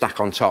layers that stack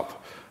on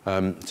top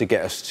to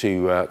get us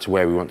to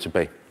where we want to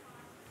be.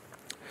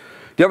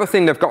 The other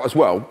thing they've got as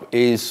well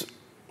is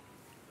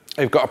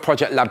they've got a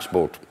Project Labs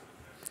board.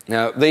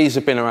 Now, these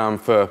have been around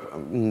for,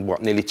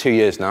 nearly 2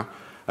 years now.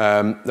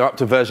 They're up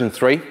to version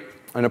 3.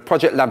 And a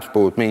Project Labs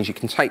board means you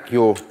can take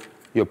your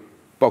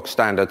bog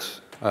standard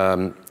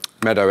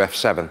Meadow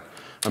F7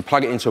 and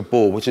plug it into a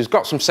board, which has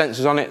got some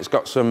sensors on it. It's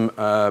got some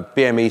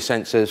BME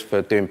sensors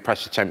for doing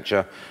pressure,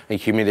 temperature, and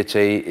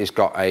humidity. It's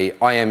got a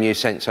IMU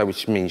sensor,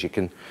 which means you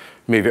can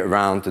move it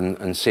around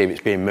and see if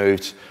it's being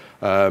moved.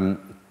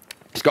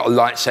 It's got a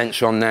light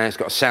sensor on there, it's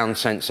got a sound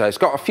sensor, it's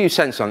got a few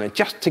sensors on it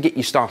just to get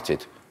you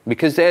started,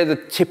 because they're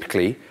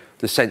typically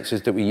the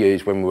sensors that we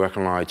use when we work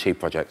on an IoT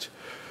project.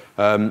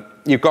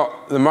 You've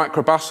got the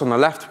microbus on the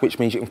left, which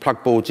means you can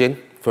plug boards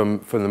in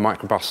from the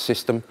microbus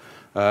system.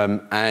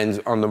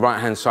 And on the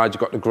right-hand side, you've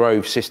got the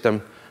Grove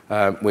system,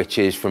 which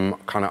is from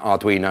kind of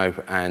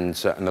Arduino and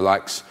the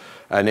likes.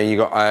 And then you've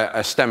got a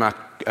Stemma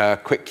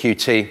Quick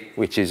QT,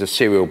 which is a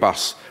serial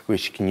bus,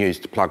 which you can use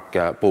to plug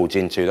boards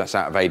into. That's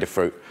out of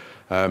Adafruit.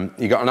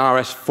 You've got an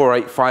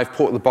RS485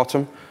 port at the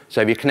bottom. So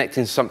if you're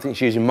connecting to something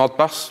that's using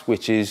Modbus,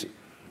 which is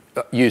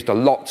used a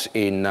lot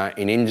in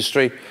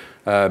industry,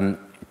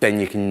 then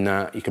you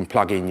can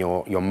plug in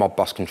your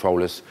Modbus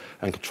controllers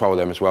and control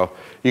them as well.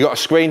 You've got a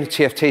screen, a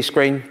TFT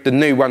screen. The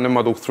new one, the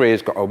Model 3,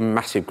 has got a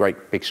massive,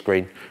 great big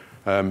screen.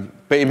 But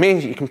it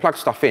means you can plug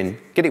stuff in,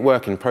 get it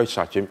working,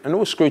 prototype it, and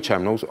all screw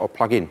terminals are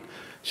plug in.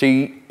 So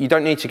you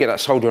don't need to get that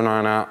soldering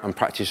iron out and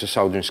practice your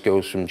soldering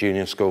skills from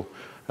junior school.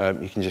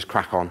 You can just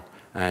crack on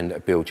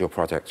and build your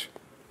project.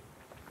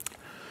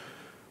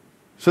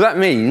 So that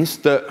means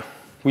that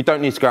we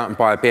don't need to go out and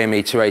buy a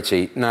BME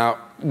 280. Now,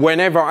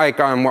 whenever I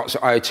go and watch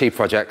IoT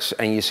projects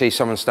and you see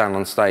someone stand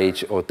on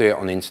stage or do it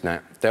on the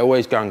internet, they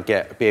always go and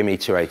get a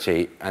BME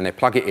 280 and they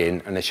plug it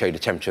in and they show you the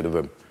temperature of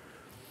the room,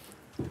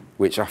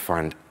 which I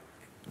find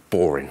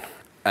boring.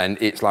 And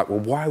it's like, well,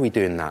 why are we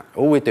doing that?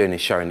 All we're doing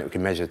is showing that we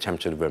can measure the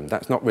temperature of the room.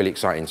 That's not really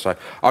exciting. So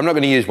I'm not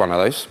going to use one of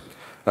those.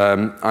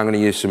 I'm going to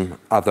use some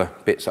other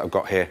bits that I've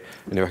got here.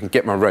 And if I can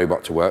get my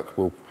robot to work,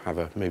 we'll have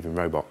a moving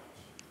robot.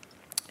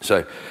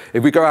 So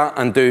if we go out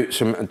and do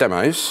some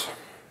demos.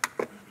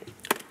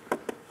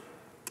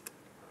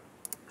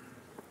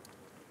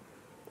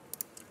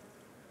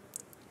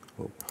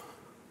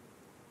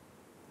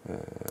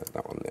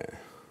 That one there.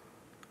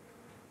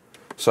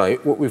 So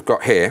what we've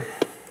got here,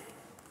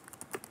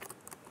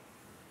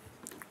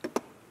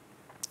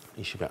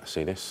 you should be able to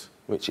see this,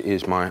 which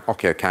is my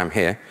OkioCam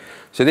here.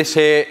 So this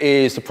here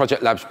is the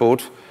Project Labs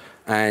board,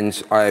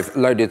 and I've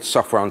loaded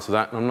software onto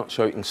that. And I'm not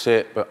sure you can see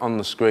it, but on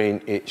the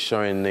screen it's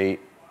showing the.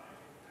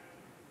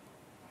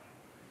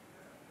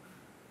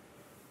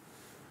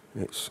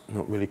 It's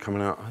not really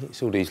coming out. I think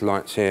it's all these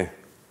lights here.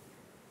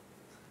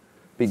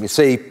 But you can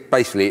see,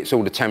 basically, it's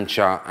all the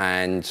temperature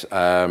and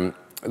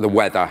the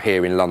weather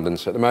here in London.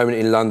 So at the moment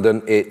in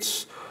London,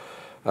 it's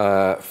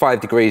 5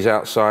 degrees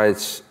outside,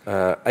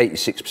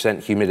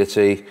 86%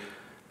 humidity,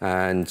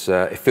 and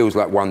it feels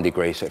like 1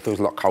 degree, so it feels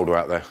a lot colder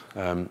out there.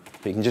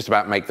 But you can just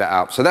about make that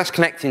out. So that's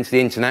connecting to the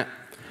internet,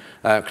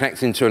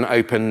 connecting to an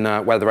open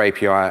weather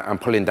API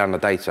and pulling down the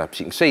data. So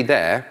you can see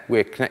there,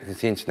 we're connecting to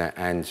the internet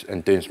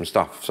and doing some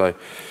stuff. So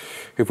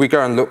if we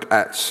go and look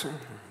at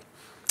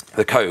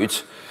the code,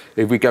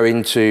 if we go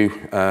into,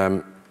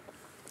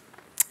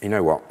 you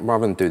know what,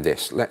 rather than do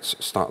this, let's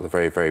start at the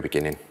very, very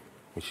beginning,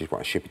 which is what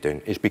I should be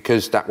doing. It's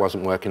because that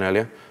wasn't working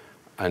earlier,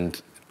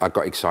 and I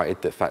got excited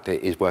the fact that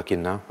it is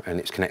working now and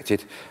it's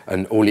connected,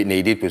 and all it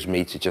needed was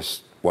me to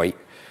just wait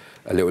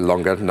a little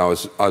longer, and I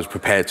was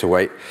prepared to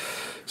wait.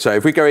 So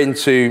if we go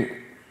into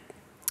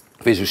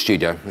Visual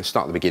Studio, let's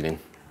start at the beginning.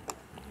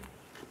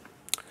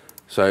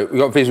 So we've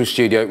got Visual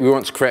Studio. We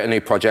want to create a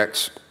new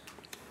project.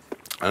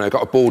 And I've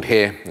got a board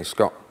here. It's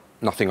got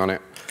nothing on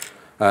it.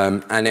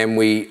 And then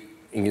you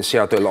can see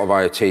I do a lot of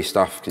IoT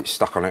stuff because it's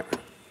stuck on it.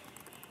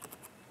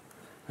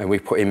 And we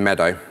put in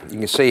Meadow. You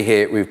can see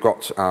here we've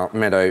got our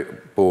Meadow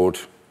board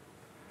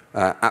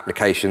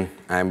application,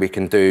 and we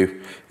can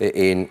do it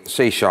in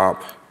C#,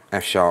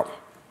 F#,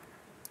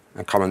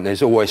 and Common.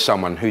 There's always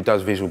someone who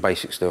does Visual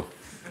Basic still.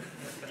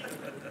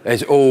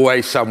 There's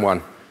always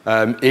someone.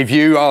 If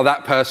you are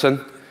that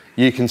person,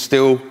 you can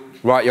still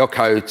write your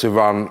code to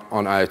run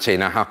on IoT.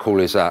 Now, how cool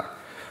is that?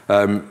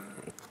 No,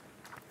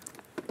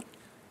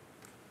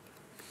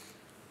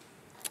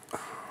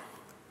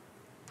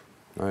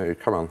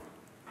 come on.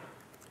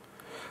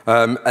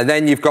 And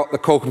then you've got the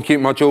core compute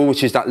module,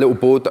 which is that little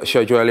board that I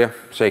showed you earlier.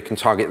 So you can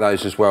target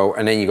those as well.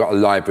 And then you've got a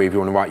library if you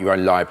want to write your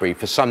own library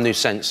for some new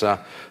sensor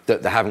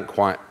that they haven't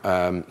quite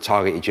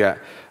targeted yet.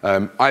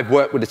 I've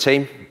worked with a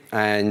team,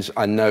 and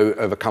I know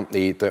of a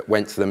company that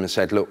went to them and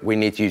said, look, we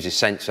need to use this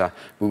sensor,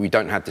 but we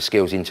don't have the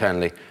skills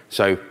internally.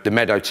 So the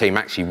Meadow team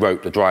actually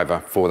wrote the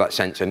driver for that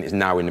sensor, and it's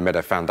now in the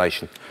Meadow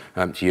Foundation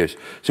to use.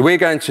 So we're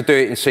going to do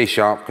it in C#,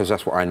 because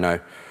that's what I know.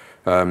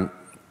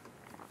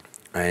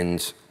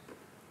 And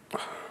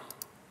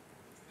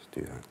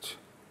do that.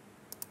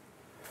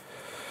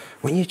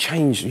 When you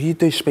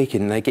do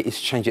speaking, they get you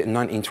to change it to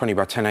 1920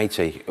 by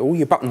 1080. All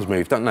your buttons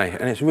move, don't they?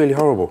 And it's really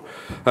horrible.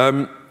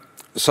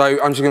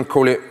 So I'm just going to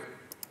call it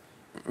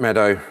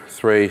Meadow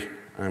 3,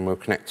 and we'll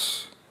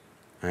connect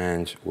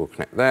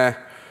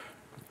there.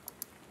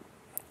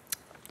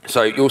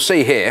 So you'll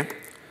see here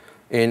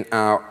in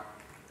our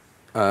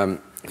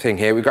thing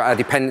here, we've got our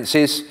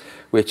dependencies,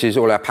 which is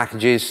all our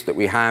packages that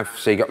we have.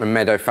 So you've got the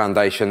Meadow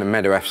Foundation, the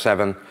Meadow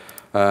F7,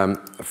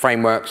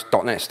 frameworks,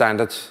 .NET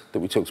standards that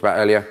we talked about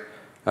earlier,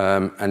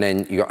 and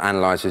then you've got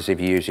analyzers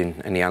if you're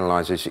using any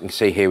analyzers. You can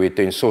see here we're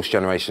doing source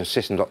generation,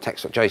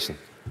 system.text.json.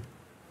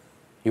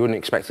 You wouldn't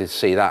expect to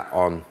see that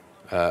on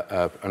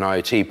an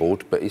IoT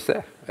board, but it's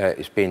there.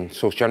 It's been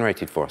source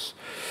generated for us.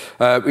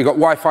 We've got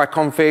Wi-Fi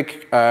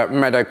config,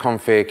 Meadow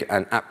config,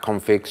 and app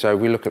config. So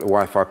we look at the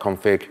Wi-Fi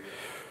config.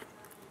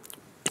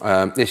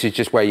 This is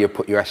just where you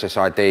put your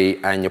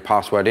SSID and your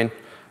password in.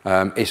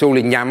 It's all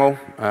in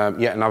YAML,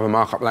 yet another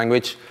markup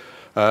language.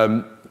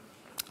 And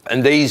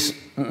these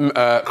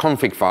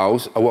config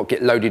files are what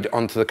get loaded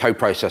onto the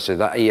coprocessor,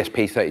 that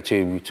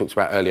ESP32 we talked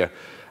about earlier.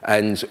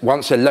 And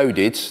once they're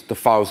loaded, the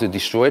files are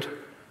destroyed,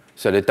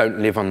 so they don't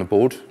live on the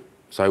board.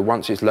 So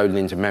once it's loaded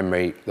into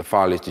memory, the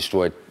file is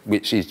destroyed,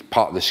 which is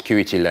part of the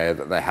security layer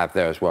that they have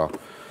there as well.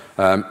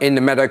 In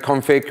the Meadow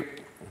config,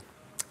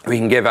 we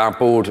can give our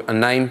board a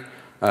name,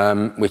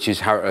 which is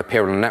how it will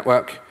appear on the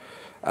network.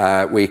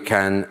 We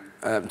can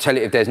tell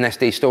it if there's an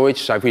SD storage.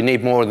 So if we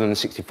need more than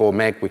 64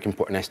 meg, we can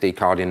put an SD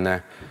card in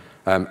there.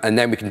 And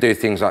then we can do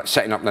things like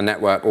setting up the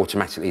network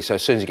automatically. So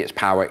as soon as it gets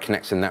power, it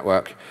connects to the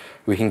network.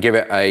 We can give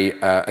it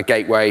a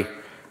gateway.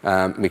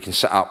 We can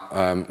set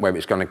up where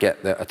it's going to get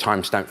a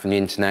timestamp from the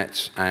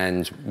internet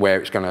and where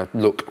it's going to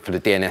look for the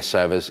DNS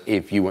servers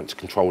if you want to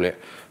control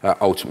it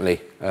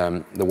ultimately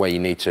the way you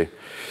need to.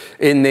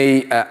 In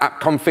the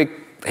app config,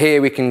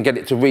 here we can get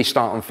it to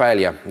restart on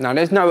failure. Now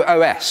there's no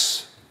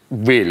OS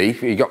really.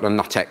 You've got the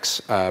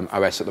NUTX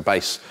OS at the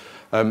base.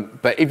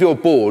 But if your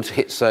board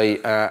hits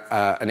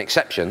an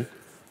exception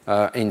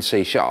in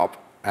C#,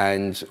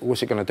 and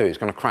what's it going to do? It's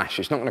going to crash.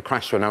 It's not going to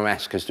crash to an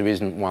OS because there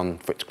isn't one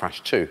for it to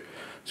crash to.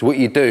 So what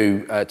you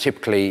do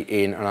typically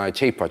in an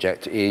IoT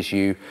project is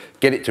you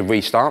get it to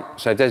restart.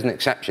 So if there's an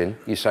exception,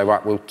 you say,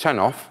 right, we'll turn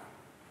off,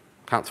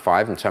 count to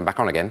 5 and turn back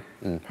on again.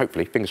 And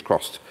hopefully, fingers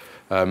crossed,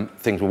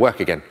 things will work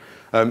again.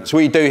 So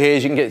what you do here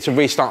is you can get it to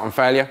restart on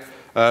failure.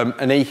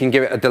 And then you can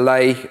give it a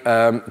delay.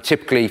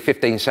 Typically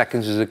 15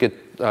 seconds is a good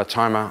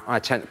timer. I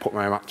tend to put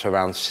mine up to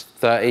around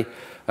 30.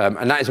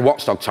 And that is a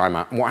watchdog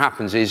timer. And what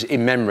happens is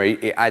in memory,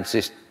 it adds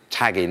this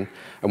tag in.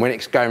 And when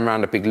it's going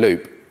around a big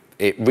loop,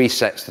 it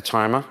resets the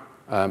timer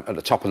at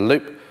the top of the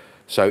loop.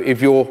 So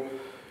if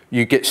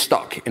you get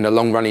stuck in a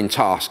long-running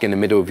task in the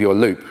middle of your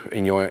loop,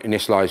 in your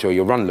initialize or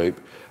your run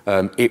loop,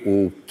 it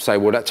will say,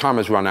 well, that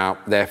timer's run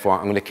out, therefore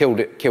I'm going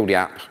to kill the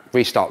app,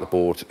 restart the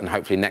board, and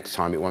hopefully next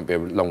time it won't be a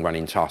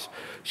long-running task.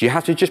 So you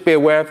have to just be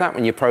aware of that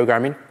when you're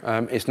programming.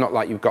 It's not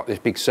like you've got this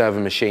big server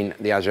machine,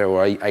 the Azure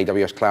or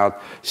AWS cloud,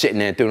 sitting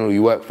there doing all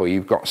your work for you.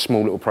 You've got a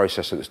small little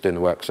processor that's doing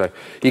the work. So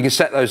you can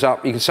set those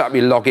up. You can set up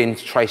your login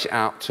to trace it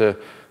out to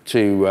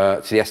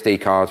the SD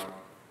card,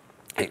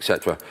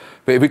 etc.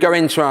 But if we go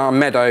into our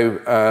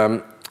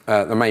Meadow,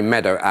 the main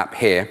Meadow app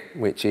here,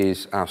 which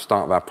is our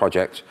start of our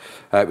project,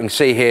 we can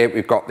see here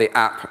we've got the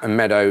app and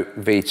Meadow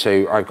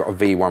V2. I've got a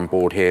V1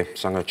 board here,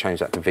 so I'm going to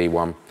change that to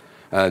V1.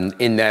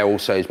 In there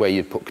also is where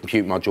you'd put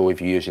compute module if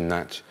you're using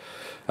that.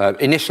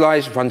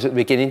 Initialize runs at the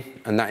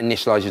beginning, and that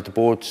initializes the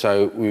board.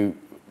 So we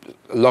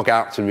log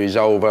out to the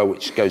resolver,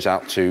 which goes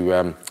out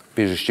to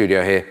Visual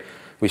Studio here.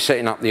 We're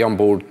setting up the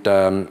onboard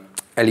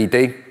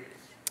LED,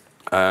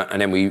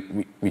 and then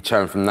we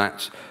return from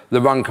that.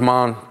 The run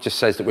command just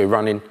says that we're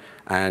running,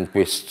 and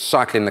we're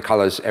cycling the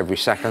colors every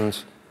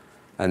second.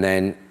 And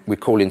then we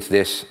call into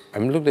this,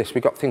 and look at this,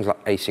 we've got things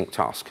like async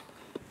task.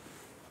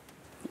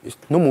 It's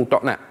normal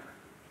 .NET.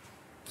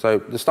 So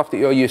the stuff that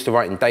you're used to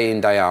writing day in,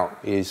 day out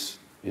is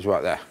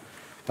right there.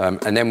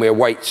 And then we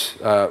await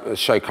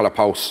show color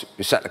pulse,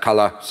 we set the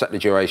color, set the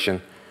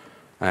duration,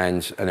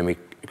 and then we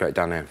go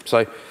down there. So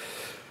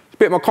it's a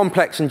bit more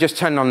complex than just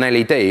turning on an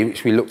LED,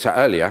 which we looked at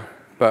earlier,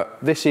 but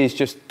this is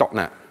just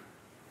 .NET.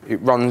 It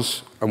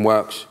runs and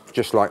works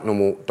just like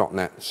normal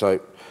 .NET. So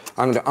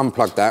I'm going to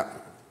unplug that,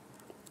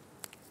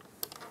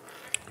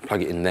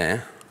 plug it in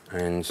there,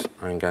 and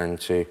I'm going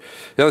to...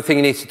 The other thing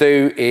you need to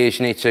do is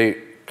you need to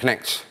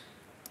connect.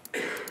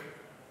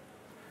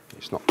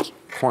 It's not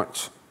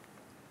quite...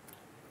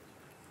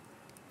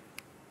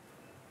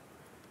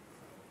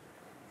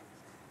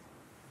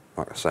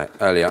 Like I said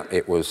earlier,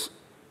 it was...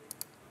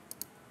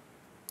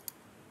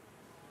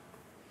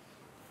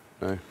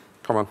 No,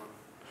 come on.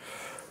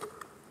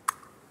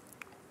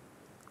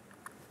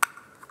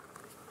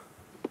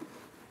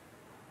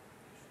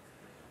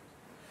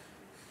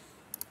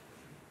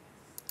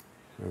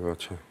 Maybe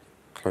to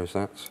close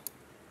that.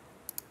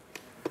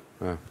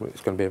 Well,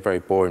 it's going to be a very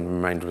boring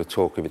remainder of the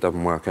talk if it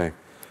doesn't work out.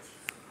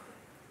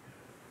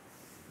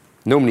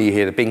 Normally you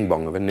hear the bing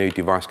bong of a new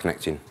device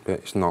connecting, but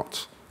it's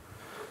not.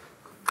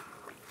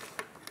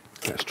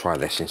 Let's try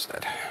this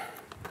instead.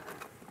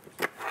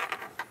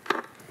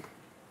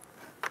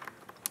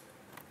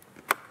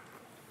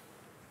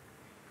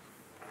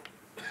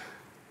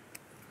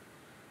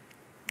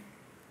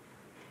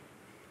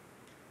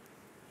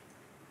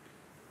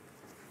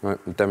 Right,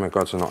 the demo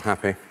gods are not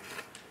happy.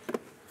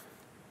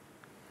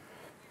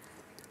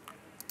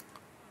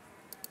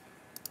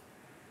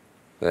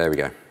 There we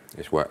go,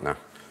 it's worked now.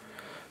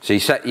 So you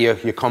set your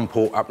COM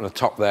port up on the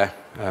top there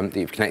that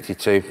you've connected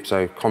to,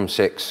 so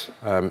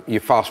COM6.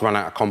 You fast run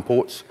out of COM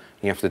ports,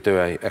 you have to do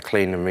a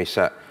clean and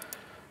reset.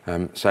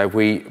 So if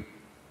we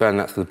burn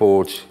that to the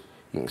board,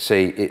 you can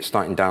see it's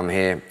starting down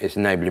here, it's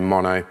enabling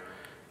Mono,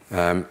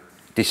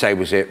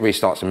 disables it,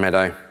 restarts the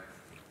Meadow,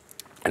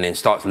 and then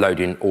starts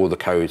loading all the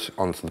codes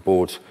onto the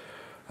board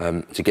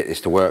to get this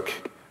to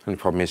work. And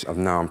the problem is I've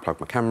now unplugged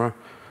my camera,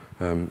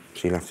 so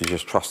you'll have to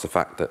just trust the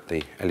fact that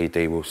the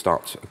LED will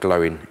start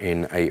glowing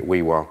in a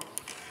wee while.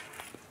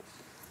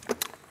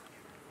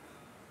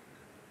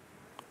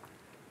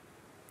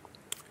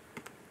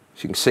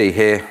 So you can see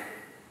here,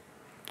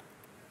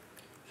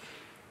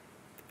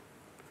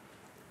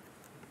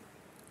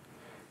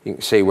 you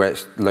can see where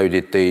it's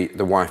loaded the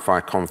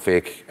Wi-Fi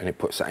config, and it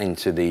puts that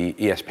into the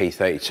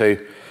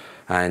ESP32.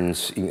 And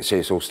you can see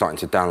it's all starting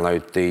to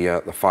download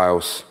the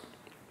files.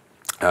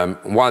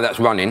 While that's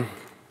running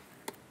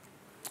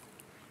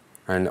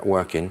and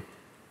working,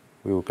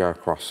 we will go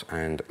across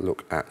and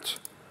look at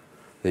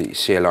the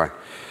CLI.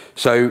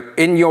 So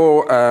in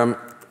your,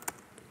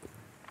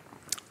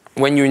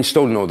 when you're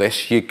installing all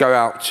this, you go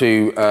out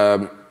to,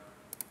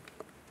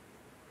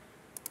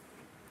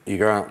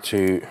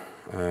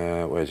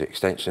 where is it,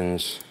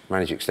 extensions,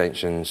 manage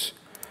extensions,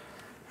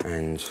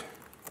 and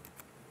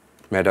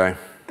Meadow.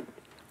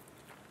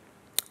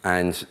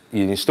 And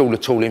you install the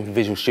tool in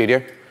Visual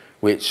Studio,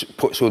 which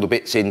puts all the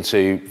bits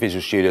into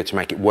Visual Studio to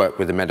make it work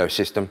with the Meadow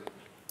system.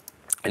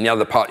 And the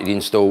other part you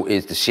install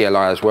is the CLI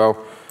as well.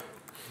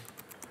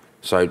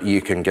 So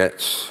you can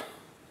get,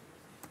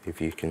 if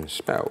you can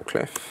spell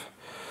Cliff,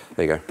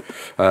 there you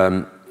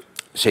go.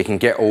 So you can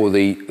get all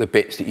the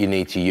bits that you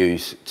need to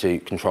use to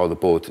control the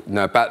board.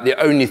 Now, but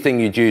the only thing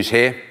you'd use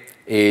here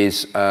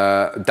is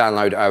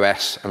download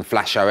OS and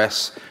Flash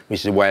OS,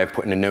 which is a way of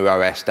putting a new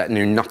OS, that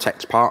new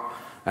Nutex part,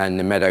 and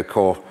the Meadow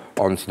core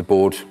onto the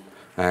board.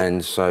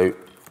 And so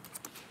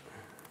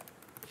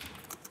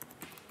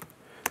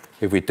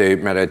if we do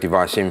Meadow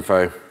device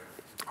info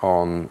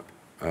on,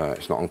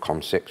 it's not on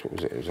COM6, what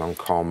was it? It was on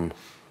COM4,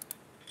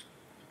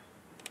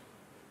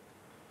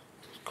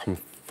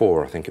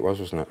 I think it was,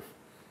 wasn't it?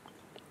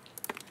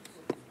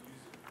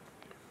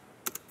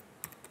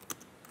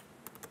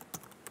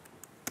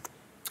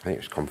 I think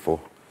it was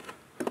COM4.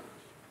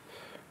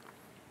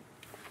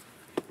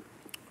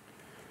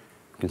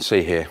 You can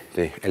see here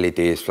the LED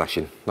is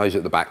flashing. Those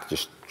at the back,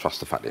 just trust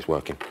the fact it's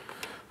working.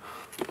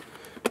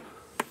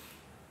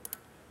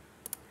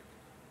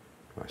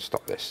 I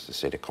stop this to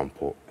see the COM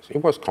port.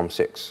 It was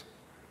COM6.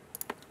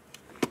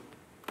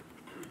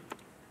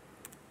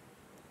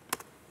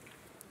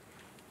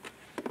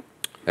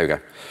 There we go.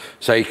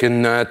 So you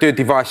can do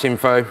device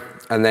info,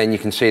 and then you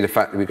can see the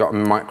fact that we've got a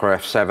micro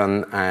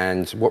F7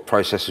 and what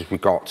processors we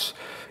got.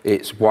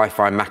 It's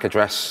Wi-Fi MAC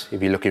address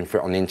if you're looking for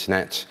it on the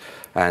internet,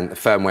 and the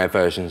firmware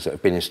versions that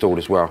have been installed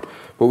as well.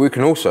 What we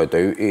can also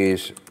do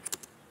is,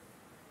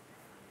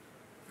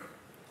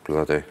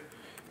 what do I do?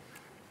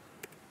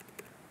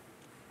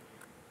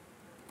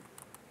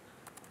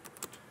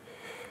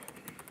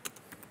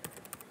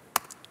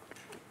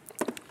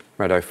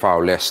 Meadow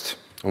file list,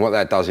 and what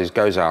that does is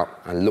goes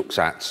out and looks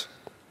at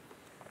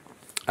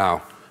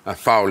our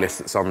file list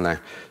that's on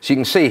there. So you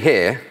can see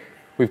here,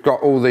 we've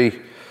got all the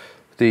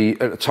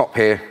at the top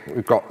here,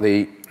 we've got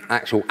the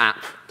actual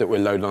app that we're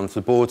loading onto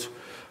the board.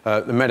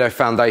 The Meadow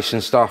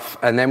Foundation stuff,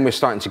 and then we're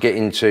starting to get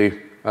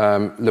into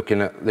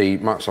looking at the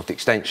Microsoft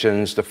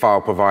extensions, the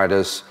file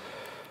providers,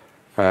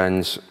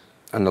 and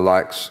the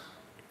likes.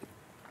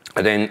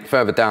 And then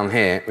further down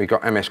here, we've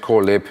got MS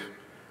Core Lib,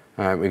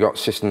 we've got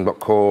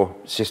system.core,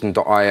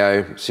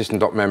 system.io,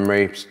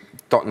 system.memory,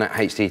 .NET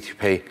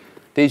HTTP.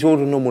 These are all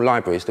the normal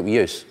libraries that we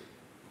use.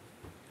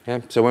 Yeah?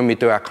 So when we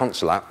do our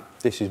console app,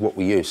 this is what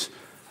we use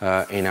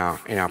in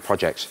our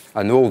projects.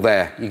 And they're all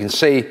there. You can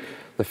see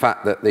the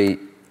fact that the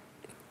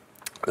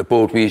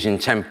board we're using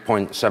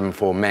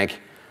 10.74 meg,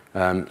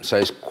 so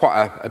it's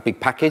quite a big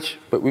package,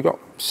 but we've got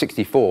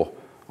 64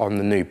 on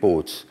the new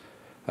boards.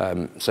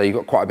 So you've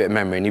got quite a bit of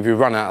memory, and if you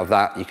run out of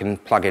that, you can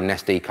plug in an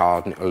SD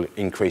card and it'll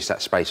increase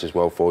that space as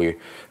well for you,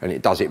 and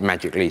it does it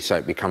magically so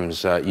it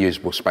becomes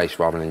usable space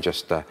rather than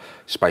just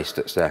space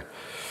that's there.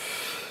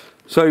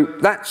 So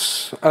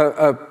that's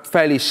a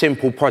fairly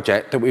simple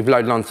project that we've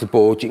loaded onto the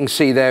board. You can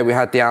see there we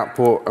had the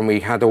output and we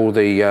had all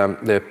the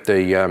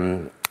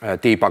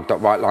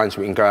debug.write lines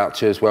we can go out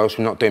to as well, so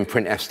we're not doing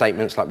printf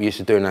statements like we used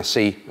to do in our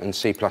C and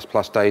C++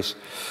 days.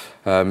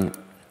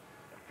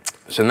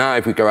 So now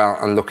if we go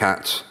out and look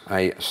at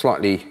a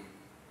slightly,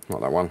 not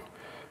that one,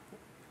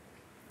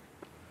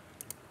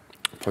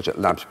 Project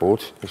Labs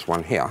board, this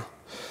one here.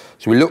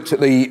 So we looked at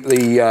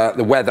the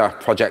weather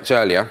project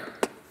earlier,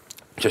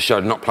 just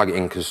showed not plug it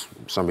in because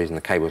for some reason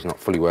the cable's not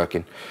fully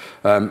working.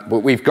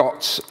 But we've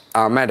got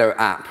our Meadow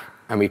app,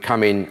 and we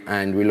come in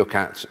and we look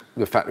at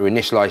the fact that we're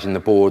initializing the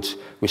boards,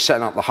 we're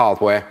setting up the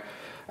hardware,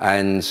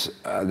 and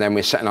then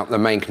we're setting up the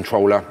main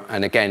controller.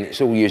 And again,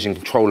 it's all using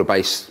controller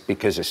based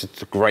because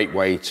it's a great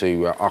way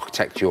to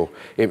architect your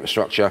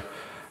infrastructure.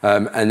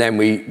 And then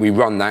we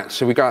run that.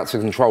 So we go out to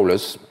the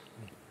controllers,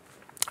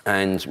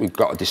 and we've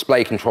got a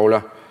display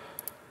controller,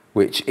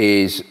 which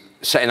is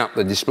setting up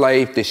the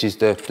display. This is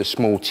the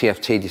small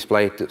TFT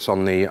display that's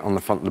on the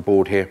front of the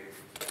board here.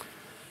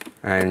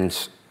 And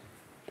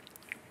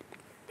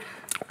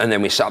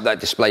then we set up that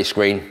display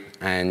screen,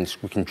 and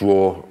we can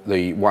draw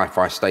the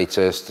Wi-Fi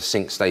status, the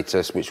sync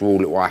status, which are all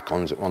little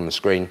icons on the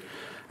screen,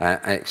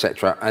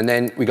 etc. And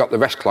then we got the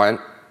REST client,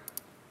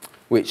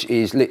 which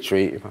is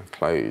literally, if I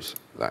close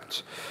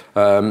that,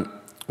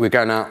 we're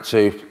going out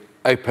to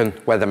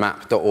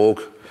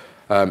openweathermap.org,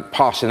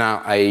 passing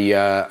out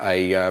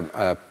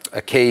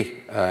a key,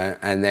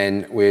 and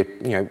then we've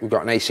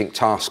got an async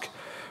task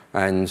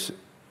and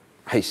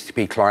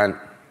HTTP client.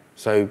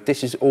 So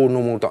this is all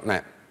normal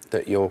 .NET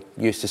that you're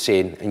used to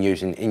seeing and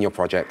using in your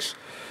projects.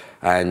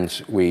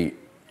 And we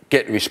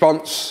get the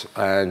response,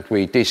 and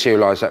we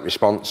deserialize that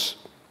response.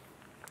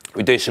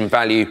 We do some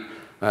value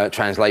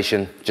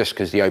translation, just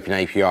because the Open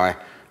API,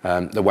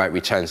 the way it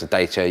returns the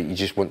data, you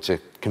just want to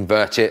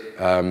convert it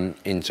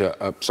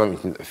into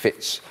something that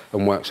fits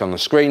and works on the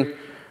screen.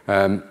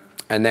 And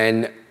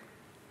then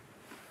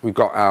we've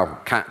got our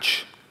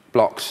catch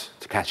blocks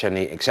to catch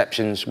any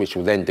exceptions, which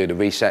will then do the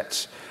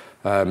resets.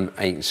 And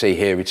you can see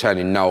here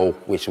returning null,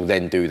 which will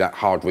then do that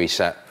hard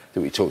reset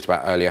that we talked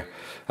about earlier.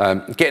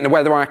 Getting the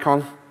weather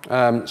icon,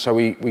 so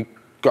we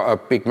got a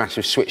big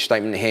massive switch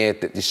statement here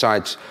that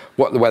decides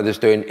what the weather's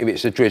doing. If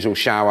it's a drizzle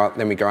shower,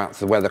 then we go out to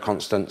the weather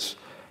constants.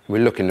 We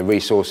look in the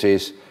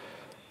resources.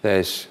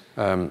 There's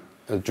a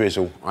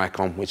drizzle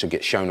icon, which will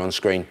get shown on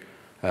screen,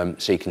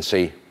 so you can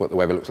see what the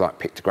weather looks like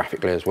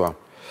pictographically as well.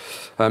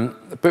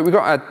 But we've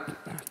got our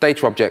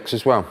data objects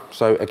as well.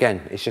 So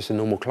again, it's just a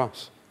normal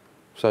class.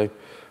 So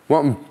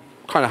what I'm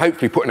kind of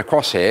hopefully putting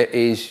across here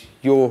is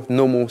your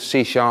normal C#,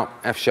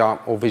 F#,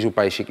 or Visual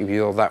Basic, if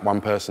you're that one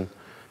person,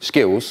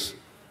 skills.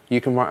 You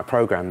can write a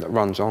program that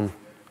runs on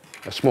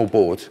a small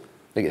board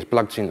that gets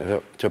plugged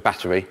into a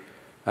battery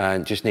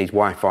and just needs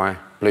Wi-Fi,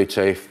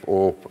 Bluetooth,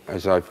 or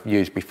as I've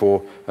used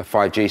before, a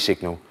 5G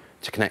signal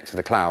to connect to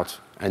the cloud.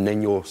 And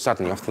then you're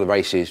suddenly off to the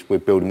races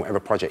with building whatever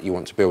project you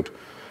want to build.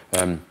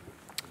 And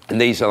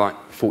these are like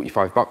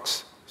 45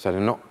 bucks, so they're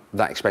not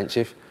that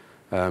expensive,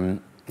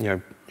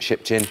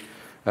 shipped in.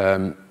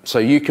 So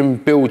you can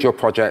build your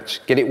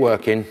project, get it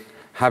working,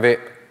 have it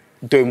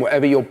doing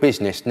whatever your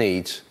business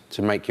needs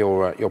to make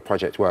your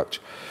project work.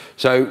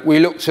 So we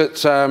looked at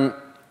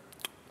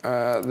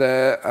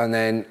there, and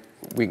then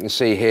we can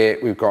see here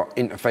we've got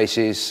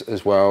interfaces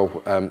as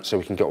well, so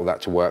we can get all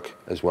that to work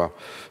as well.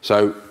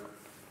 So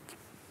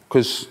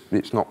because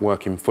it's not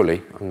working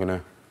fully, I'm going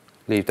to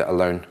leave that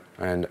alone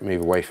and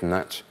move away from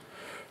that.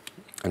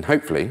 And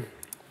hopefully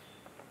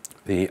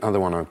the other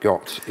one I've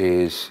got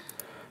is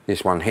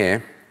this one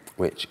here,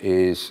 which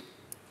is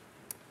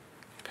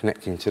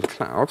connecting to the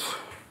cloud.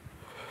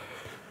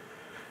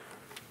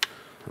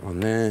 On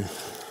there.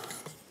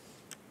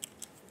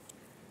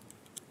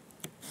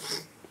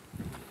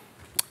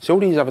 So all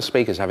these other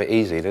speakers have it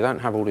easy. They don't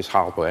have all this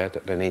hardware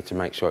that they need to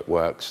make sure it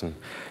works, and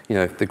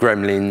the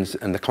gremlins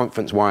and the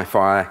conference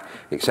Wi-Fi,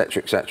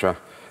 etc., etc.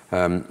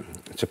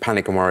 To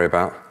panic and worry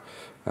about.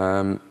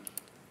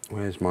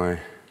 Where's my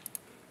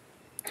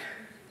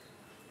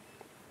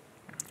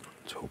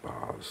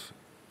toolbars?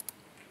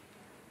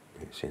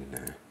 It's in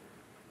there.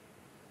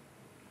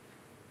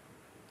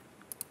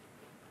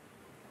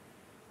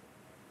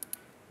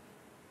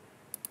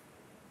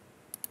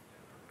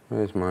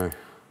 Where's my,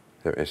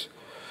 there it is.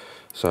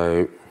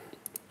 So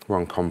we're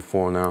on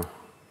COM4 now.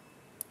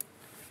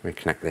 We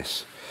connect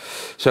this.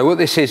 So what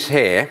this is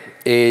here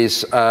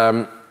is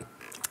some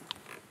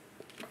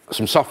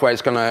software.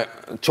 It's going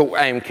to talk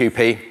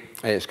AMQP.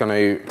 It's going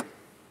to,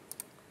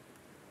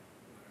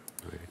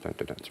 don't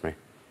do that to me.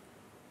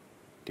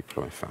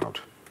 Deploy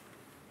failed.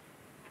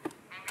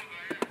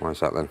 Why is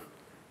that then?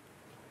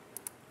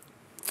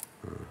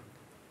 Let's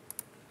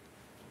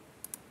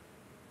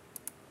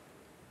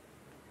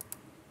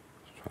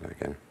try that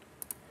again.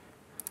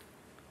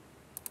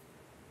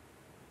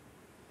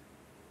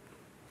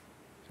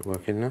 Is it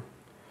working now?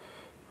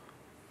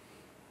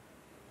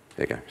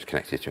 There you go, it's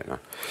connected to it now.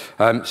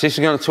 So this is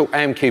going to talk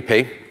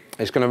AMQP.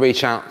 It's going to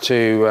reach out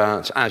to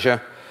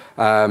Azure,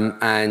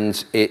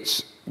 and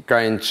it's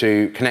going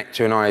to connect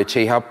to an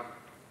IoT hub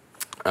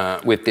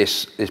with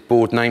this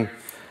board name,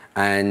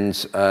 and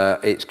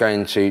it's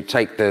going to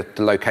take the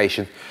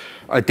location.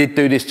 I did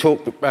do this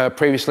talk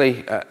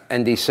previously at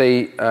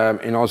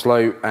NDC in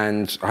Oslo,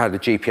 and I had a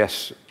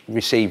GPS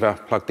receiver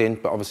plugged in,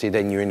 but obviously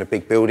then you're in a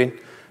big building,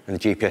 and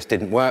the GPS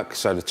didn't work,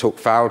 so the talk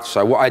failed.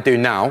 So what I do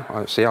now,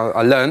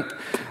 I learned,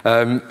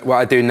 what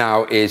I do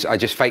now is I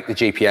just fake the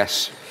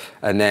GPS,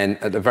 and then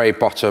at the very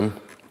bottom,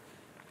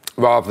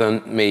 rather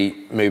than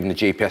me moving the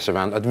GPS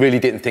around, I really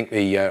didn't think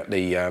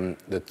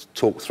the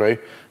talk through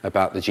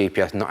about the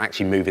GPS not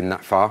actually moving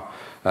that far.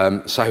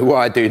 So what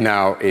I do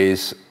now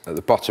is, at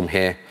the bottom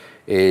here,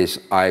 is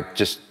I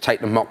just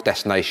take the mock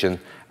destination,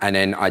 and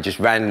then I just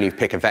randomly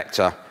pick a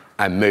vector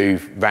and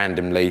move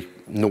randomly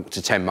 0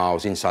 to 10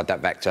 miles inside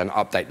that vector and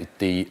update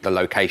the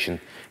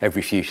location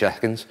every few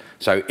seconds.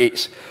 So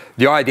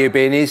the idea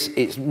being is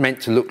it's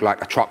meant to look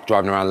like a truck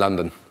driving around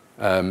London,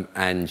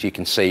 and you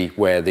can see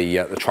where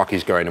the truck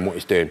is going and what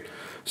it's doing.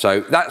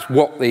 So that's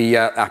what the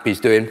app is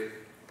doing.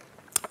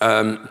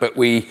 But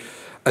we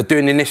are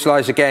doing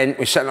initialize again.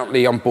 We're setting up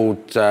the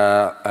onboard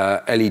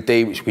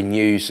LED, which we can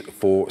use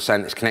for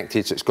saying it's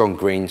connected. So it's gone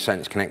green, saying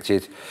it's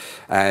connected.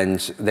 And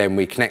then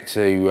we connect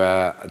to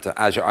the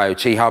Azure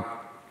IoT Hub,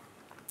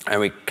 and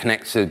we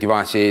connect to the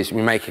devices.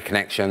 We make a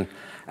connection,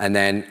 and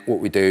then what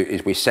we do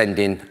is we send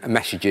in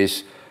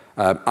messages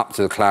up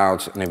to the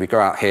cloud. And if we go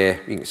out here,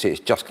 you can see it's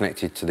just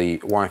connected to the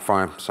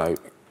Wi-Fi. So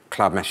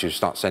cloud messages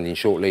start sending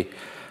shortly.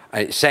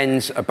 It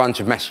sends a bunch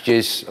of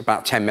messages,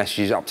 about 10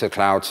 messages up to the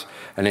cloud,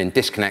 and then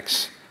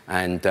disconnects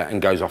and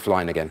goes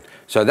offline again.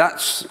 So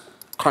that's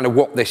kind of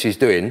what this is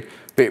doing,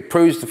 but it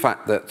proves the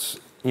fact that,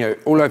 you know,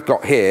 all I've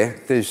got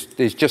here, there's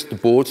just the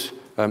board.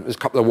 There's a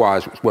couple of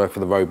wires which work for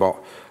the robot,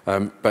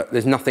 but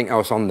there's nothing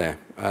else on there.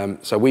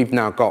 So we've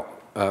now got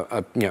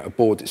a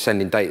board that's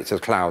sending data to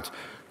the cloud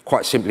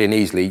quite simply and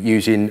easily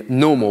using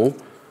normal,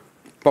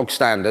 bog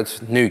standard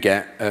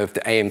NuGet of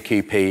the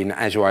AMQP and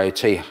Azure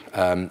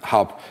IoT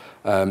Hub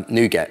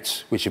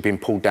NuGets, which have been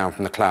pulled down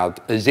from the cloud,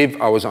 as if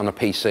I was on a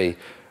PC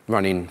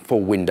running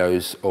full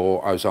Windows,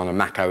 or I was on a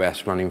Mac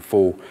OS running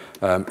full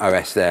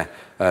OS there.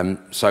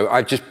 So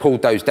I've just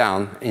pulled those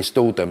down,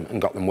 installed them,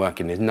 and got them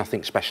working. There's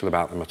nothing special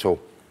about them at all.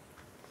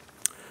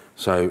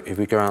 So if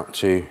we go out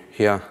to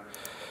here,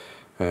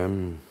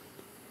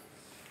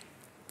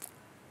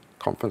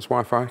 conference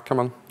Wi-Fi, come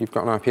on, you've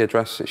got an IP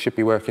address, it should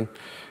be working.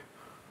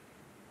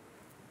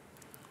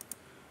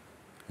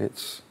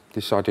 It's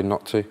decided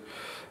not to.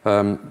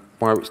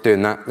 While it's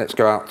doing that, let's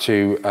go out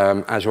to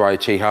Azure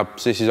IoT Hub.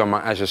 So this is on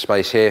my Azure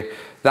space here.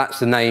 That's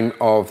the name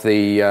of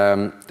the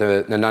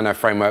Nano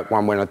framework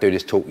one when I do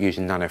this talk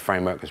using Nano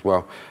framework as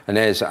well. And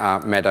there's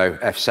our Meadow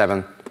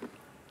F7.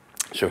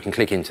 So we can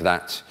click into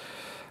that,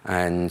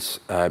 and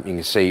you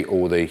can see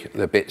all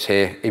the bits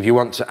here. If you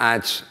want to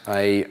add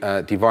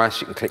a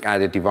device, you can click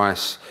Add a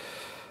Device.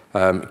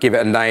 Give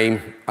it a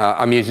name.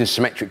 I'm using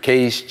symmetric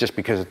keys just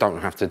because I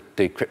don't have to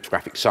do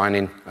cryptographic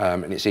signing,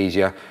 and it's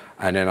easier.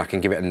 And then I can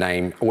give it a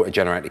name,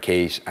 auto-generate the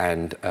keys,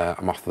 and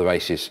I'm off to the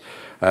races.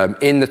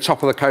 In the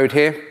top of the code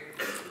here,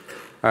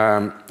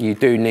 you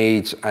do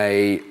need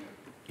a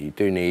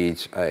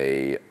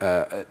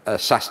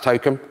SAS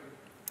token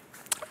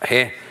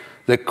here.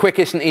 The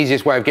quickest and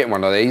easiest way of getting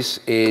one of these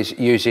is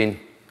using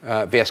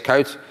VS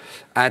Code.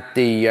 Add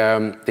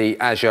the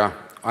Azure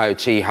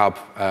IoT Hub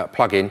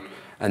plugin,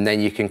 and then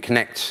you can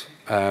connect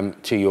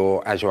to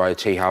your Azure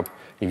IoT Hub.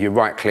 If you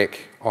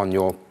right-click on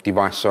your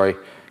device,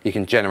 you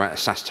can generate a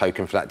SAS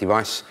token for that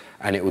device,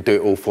 and it will do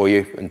it all for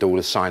you and do all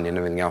the signing and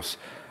everything else.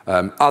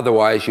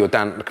 Otherwise, you're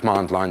down at the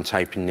command line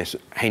typing this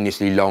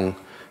heinously long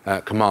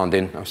command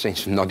in. I've seen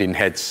some nodding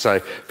heads,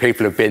 so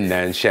people have been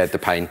there and shared the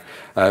pain.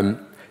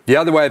 The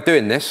other way of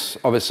doing this,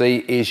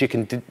 obviously, is you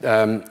can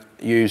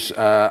use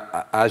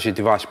Azure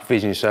Device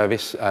Provisioning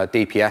Service,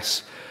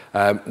 DPS,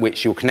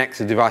 which you'll connect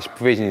to the Device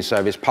Provisioning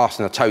Service,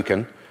 passing a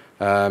token,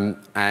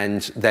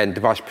 and then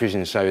Device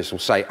Provisioning Service will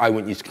say, I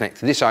want you to connect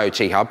to this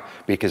IoT hub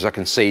because I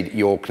can see that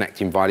you're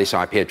connecting via this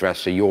IP address.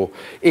 So you're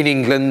in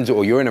England,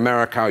 or you're in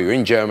America, or you're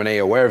in Germany,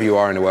 or wherever you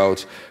are in the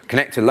world,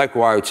 connect to the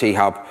local IoT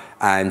hub,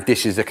 and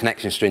this is the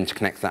connection string to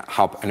connect to that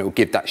hub, and it will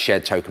give that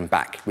shared token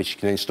back, which you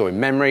can then store in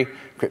memory,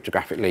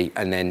 cryptographically,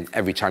 and then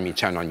every time you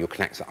turn on, you'll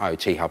connect to the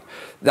IoT hub.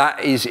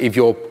 That is if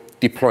you're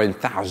deploying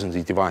thousands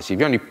of devices. If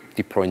you're only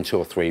deploying 2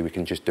 or 3, we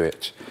can just do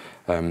it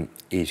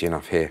easy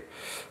enough here.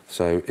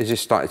 So as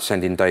this started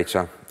sending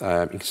data,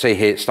 you can see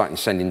here it's starting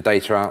sending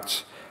data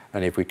out.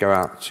 And if we go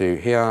out to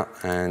here,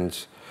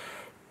 and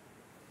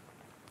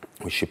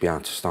we should be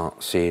able to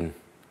start seeing.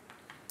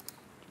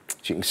 So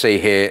you can see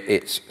here,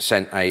 it's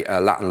sent a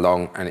lat and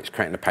long, and it's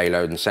creating a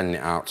payload and sending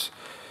it out.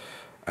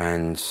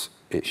 And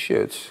it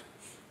should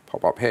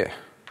pop up here.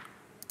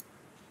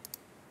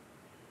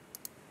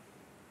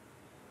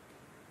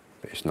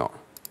 But it's not.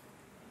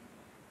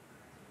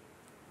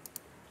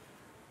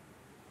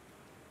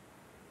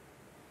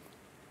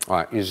 All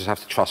right, you just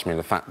have to trust me in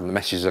the fact that the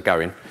messages are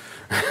going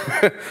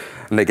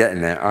and they're getting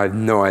there. I have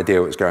no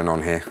idea what's going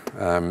on here.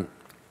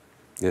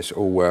 This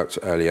all worked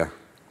earlier,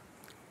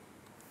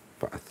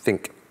 but I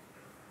think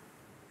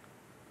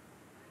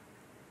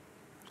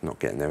it's not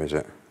getting there, is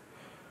it?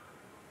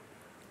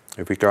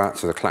 If we go out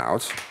to the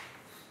clouds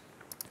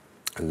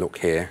and look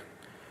here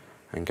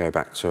and go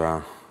back to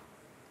our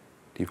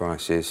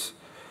devices,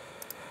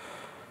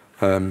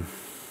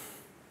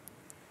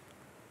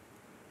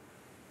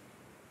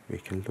 we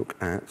can look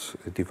at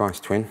the device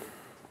twin.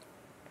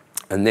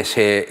 And this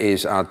here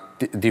is our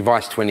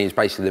device twin, is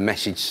basically the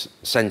message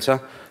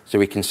center. So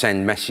we can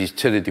send message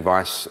to the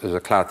device as a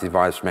cloud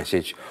device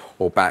message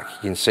or back.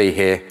 You can see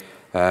here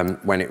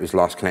when it was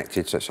last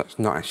connected. So it's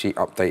not actually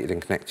updated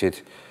and connected.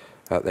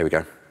 There we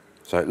go.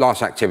 So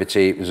last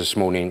activity was this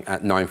morning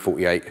at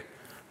 9:48.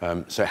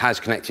 So it has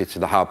connected to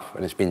the hub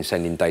and it's been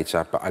sending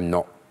data, but I'm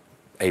not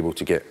able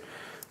to get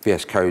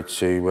VS Code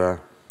to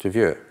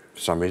view it for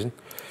some reason.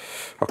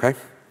 Okay.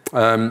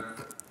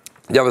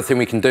 The other thing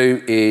we can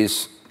do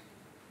is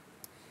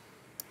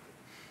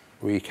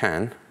we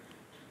can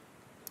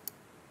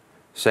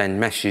send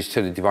messages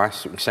to the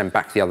device. We can send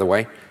back the other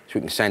way. So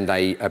we can send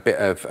a bit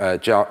of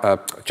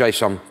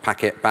JSON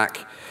packet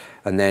back,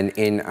 and then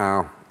in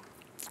our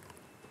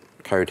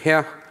code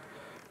here,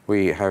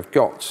 we have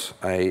got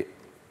a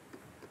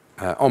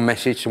on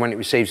message. So when it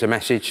receives a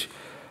message,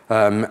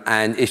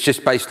 and it's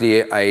just basically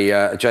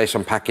a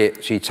JSON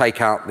packet. So you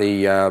take out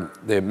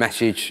the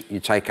message, you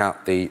take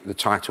out the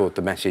title of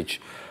the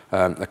message,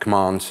 the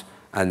commands,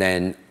 and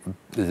then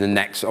the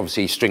next,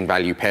 obviously, string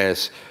value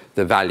pairs.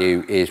 The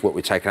value is what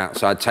we're taking out.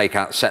 So I'd take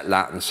out set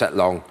lat and set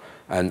long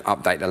and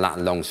update the lat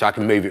and long. So I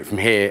can move it from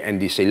here,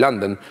 NDC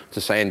London,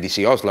 to say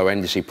NDC Oslo,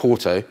 NDC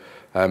Porto,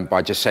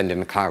 by just sending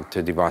the cloud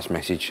to device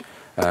message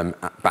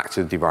back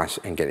to the device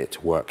and get it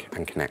to work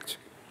and connect.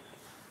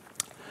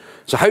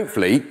 So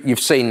hopefully you've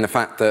seen the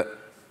fact that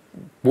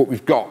what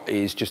we've got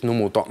is just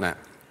normal .NET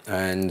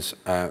and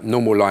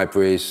normal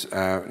libraries,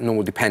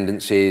 normal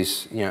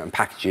dependencies, and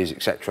packages,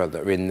 etc.,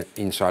 that are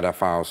inside our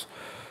files.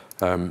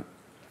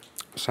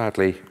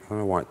 Sadly, I don't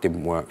know why it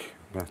didn't work.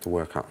 I'm going to have to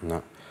work out on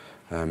that.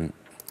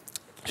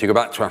 So you go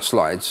back to our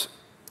slides,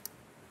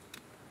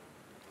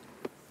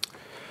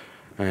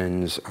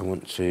 and I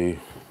want to.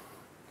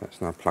 That's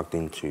now plugged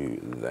into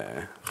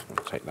there. I'm going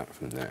to take that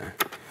from there,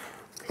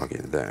 plug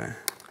it there.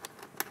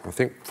 I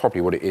think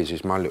probably what it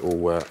is my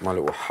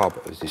little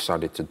hub has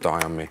decided to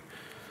die on me.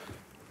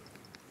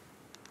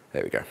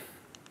 There we go.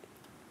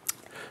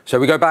 So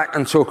we go back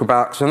and talk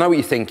about, so I know what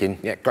you're thinking.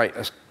 Yeah, great,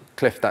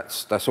 Cliff,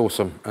 that's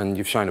awesome. And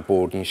you've shown a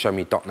board and you show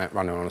me .NET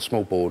running on a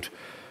small board.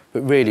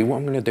 But really, what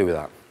am I going to do with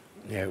that?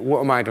 What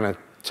am I going to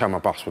tell my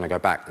boss when I go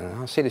back?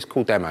 And I see this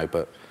cool demo,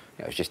 but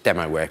it was just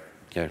demoware.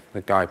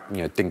 The guy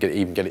didn't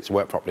even get it to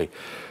work properly.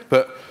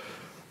 But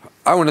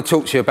I want to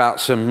talk to you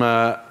about some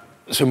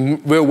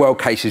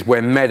real-world cases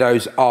where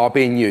Meadows are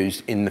being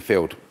used in the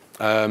field.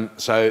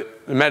 So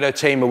the Meadow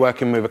team are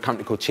working with a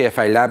company called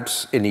TFA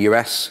Labs in the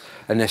US,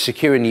 and they're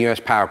securing the US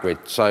power grid.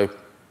 So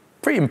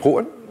pretty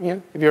important,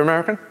 if you're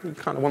American, you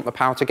kind of want the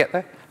power to get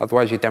there.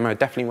 Otherwise, your demo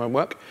definitely won't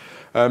work.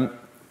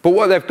 But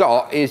what they've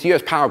got is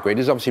US power grid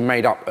is obviously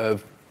made up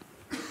of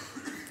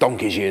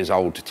donkey's years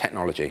old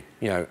technology,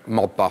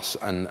 Modbus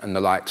and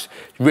the likes,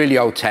 really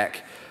old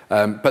tech.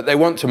 But they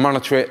want to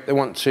monitor it. They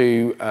want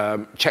to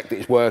check that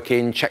it's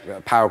working, check that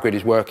the power grid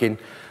is working.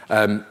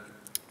 And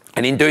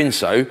in doing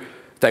so,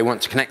 they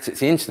want to connect it to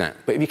the internet.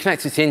 But if you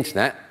connect it to the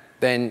internet,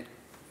 then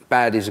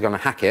baddies are going to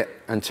hack it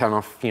and turn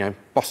off,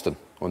 Boston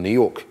or New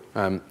York.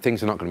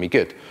 Things are not going to be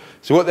good.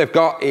 So what they've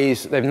got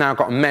is they've now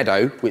got a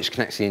Meadow which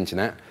connects to the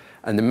internet,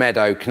 and the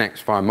Meadow connects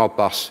via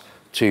Modbus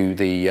to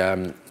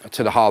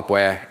the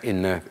hardware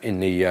in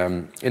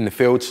the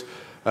fields.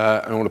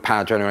 And all the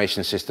power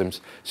generation systems.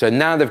 So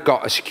now they've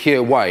got a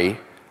secure way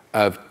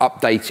of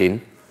updating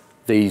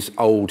these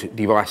old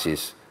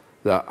devices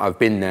that have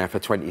been there for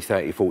 20,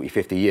 30, 40,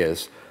 50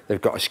 years.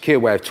 They've got a secure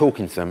way of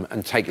talking to them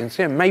and taking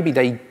them. Maybe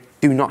they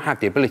do not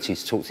have the ability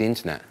to talk to the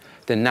internet.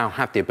 They now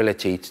have the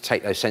ability to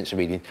take those sensor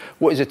readings.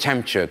 What is the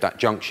temperature at that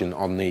junction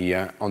on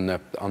the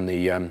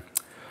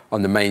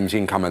mains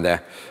incomer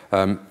there?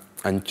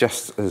 And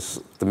just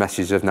as the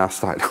messages have now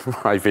started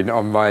arriving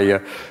on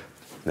my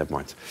never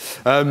mind.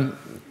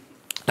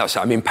 No,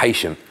 so I'm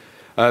impatient.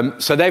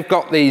 So they've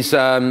got these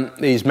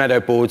Meadow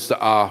boards that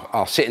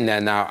are sitting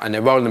there now, and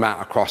they're rolling them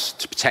out across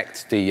to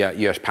protect the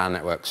US power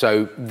network.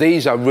 So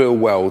these are real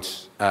world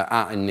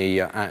out in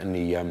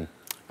the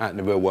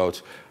real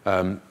world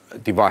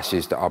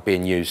devices that are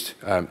being used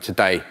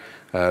today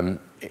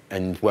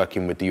and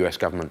working with the US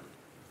government.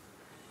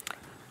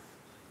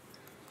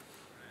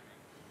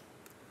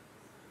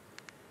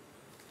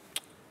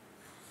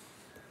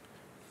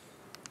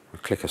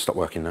 Clicker stopped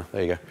working now.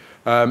 There you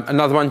go.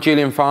 Another one,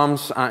 Julian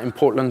Farms out in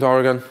Portland,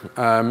 Oregon.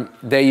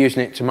 They're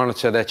using it to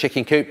monitor their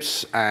chicken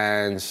coops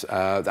and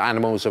the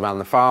animals around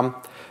the farm.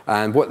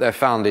 And what they've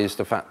found is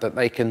the fact that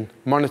they can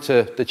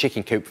monitor the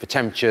chicken coop for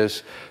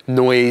temperatures,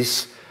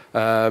 noise,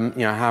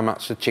 how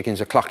much the chickens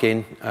are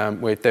clucking.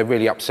 If they're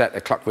really upset,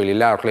 they cluck really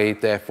loudly.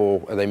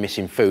 Therefore, are they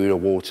missing food or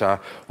water?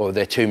 Or are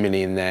there too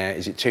many in there?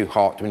 Is it too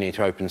hot? Do we need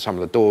to open some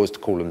of the doors to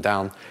cool them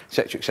down, et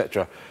cetera, et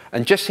cetera.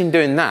 And just in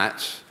doing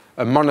that,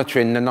 and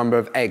monitoring the number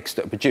of eggs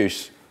that are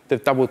produced,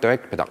 they've doubled their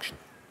egg production.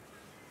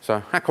 So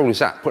how cool is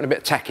that? Putting a bit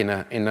of tech in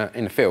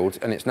a field,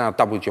 and it's now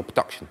doubled your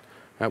production.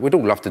 We'd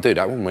all love to do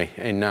that, wouldn't we,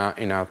 in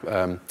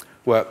our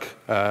work,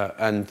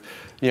 and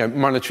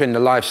monitoring the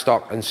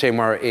livestock and seeing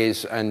where it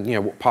is, and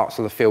what parts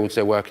of the fields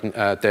they're working,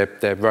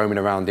 they're roaming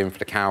around in for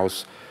the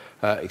cows,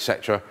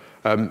 etc.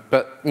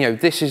 But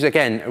this is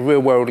again a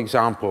real-world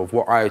example of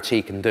what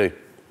IoT can do.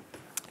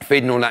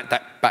 Feeding all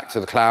that back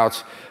to the cloud,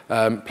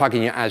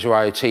 plugging your Azure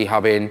IoT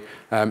hub in,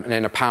 and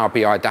then a Power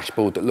BI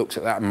dashboard that looks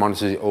at that and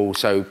monitors it all.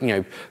 So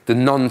the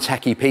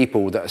non-techie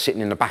people that are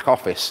sitting in the back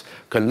office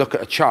can look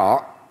at a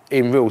chart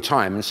in real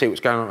time and see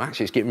what's going on.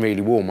 Actually, it's getting really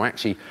warm. Or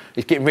actually,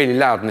 it's getting really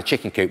loud in the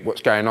chicken coop.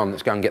 What's going on?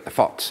 Let's go and get the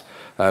fox,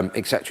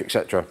 etc.,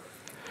 etc.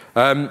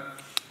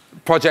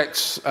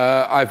 Projects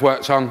I've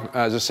worked on,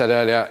 as I said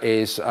earlier,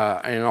 is in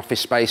an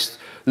office space,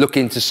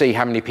 looking to see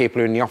how many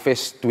people are in the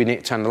office. Do we need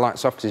to turn the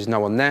lights off because there's no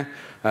one there?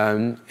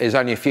 There's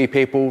only a few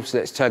people, so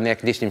let's turn the air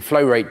conditioning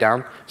flow rate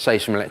down,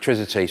 save some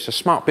electricity. So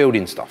smart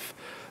building stuff.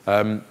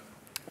 Hot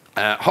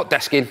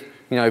desking,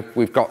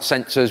 we've got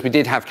sensors. We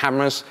did have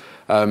cameras,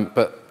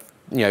 but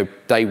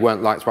they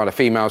weren't liked by the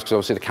females because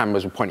obviously the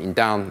cameras were pointing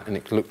down and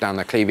it could look down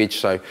their cleavage.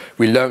 So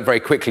we learned very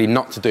quickly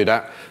not to do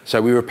that.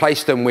 So we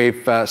replaced them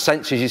with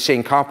sensors you see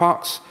in car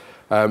parks,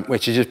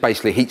 which is just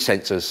basically heat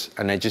sensors,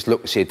 and they just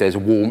look to see if there's a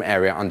warm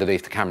area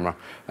underneath the camera,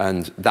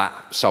 and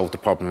that solved the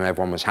problem and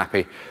everyone was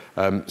happy.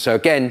 So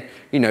again,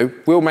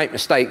 we'll make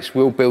mistakes,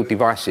 we'll build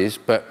devices,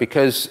 but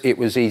because it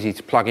was easy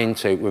to plug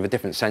into with a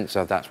different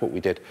sensor, that's what we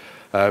did.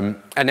 And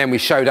then we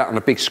showed that on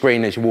a big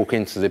screen as you walk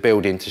into the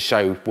building to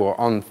show, well,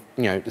 on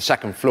the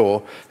second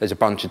floor, there's a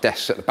bunch of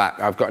desks at the back.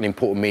 I've got an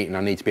important meeting,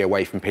 I need to be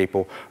away from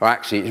people. Or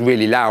actually, it's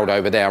really loud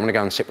over there. I'm going to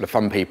go and sit with the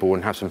fun people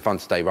and have some fun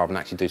today rather than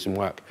actually do some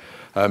work.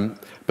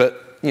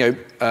 But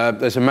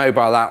there's a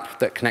mobile app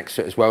that connects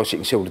to it as well, so you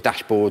can see all the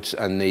dashboards,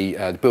 and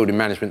the building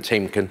management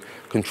team can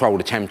control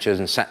the temperatures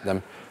and set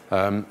them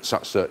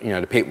such that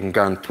the people can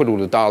go and twiddle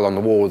the dial on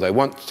the wall they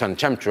want to turn the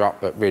temperature up,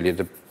 but really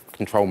the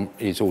control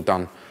is all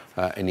done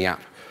in the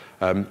app.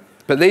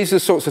 But these are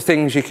the sorts of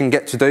things you can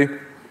get to do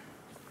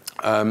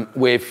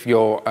with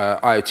your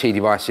IoT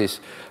devices.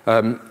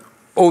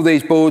 All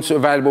these boards are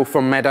available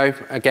from Meadow.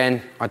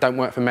 Again, I don't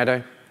work for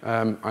Meadow.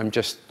 I'm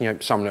just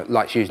someone that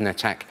likes using their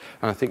tech,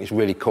 and I think it's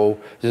really cool.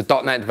 As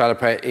a .NET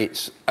developer,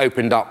 it's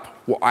opened up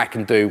what I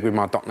can do with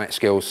my .NET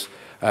skills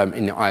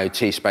in the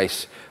IoT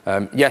space.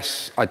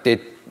 Yes, I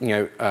did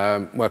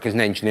work as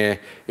an engineer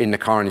in the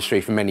car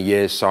industry for many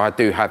years, so I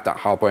do have that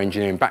hardware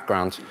engineering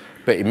background,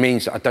 but it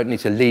means that I don't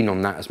need to lean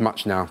on that as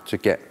much now to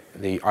get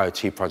the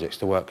IoT projects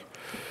to work.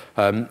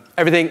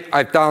 Everything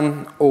I've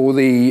done, all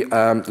the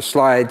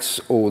slides,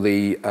 all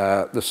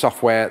the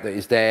software that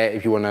is there,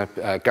 if you want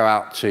to go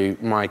out to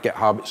my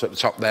GitHub, it's at the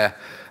top there.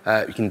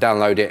 You can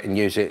download it and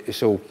use it.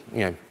 It's all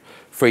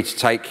free to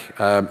take,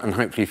 and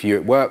hopefully for you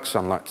it works,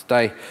 unlike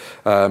today.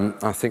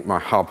 I think my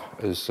hub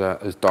has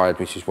died,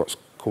 which is what's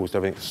caused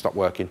everything to stop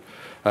working.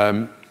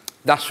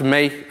 That's from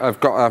me. I've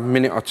got a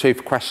minute or two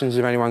for questions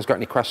if anyone's got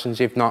any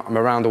questions. If not, I'm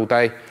around all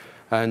day.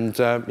 And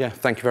yeah,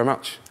 thank you very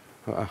much.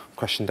 A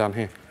question down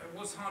here.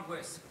 What's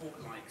hardware support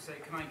like? So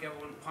can I go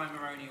on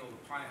Pi-Moroni or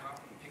the Pi-Hub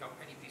and pick up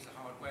any piece of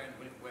hardware and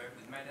will it work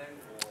with Meadow,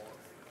 or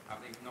have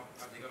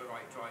they got the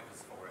right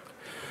drivers for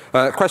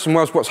it? The question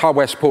was, what's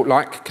hardware support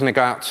like? Can I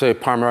go out to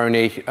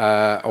Pi-Moroni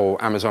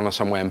or Amazon or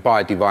somewhere and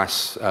buy a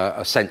device,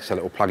 a sensor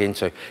that will plug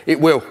into? It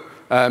will.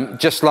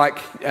 Just like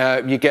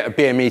you get a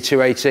BME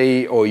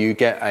 280 or you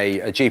get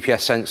a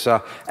GPS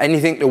sensor,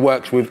 anything that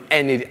works with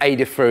any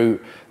Adafruit,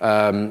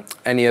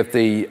 any of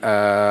the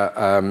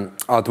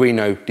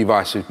Arduino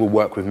devices will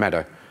work with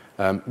Meadow.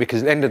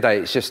 Because at the end of the day,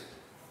 it's just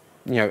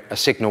a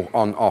signal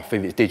on off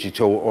if it's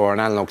digital, or an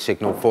analog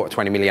signal for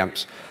 20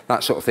 milliamps,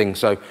 that sort of thing.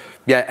 So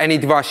yeah, any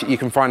device that you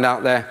can find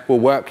out there will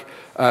work.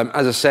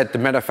 As I said, the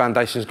Meadow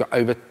Foundation's got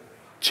over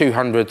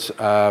 200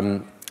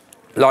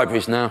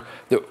 libraries now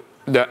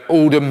that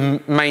all the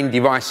main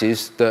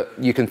devices that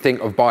you can think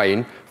of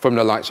buying from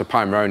the likes of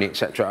Pi-Moroni,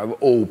 etc., have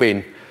all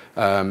been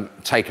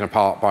taken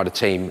apart by the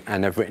team,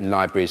 and they've written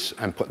libraries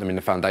and put them in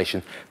the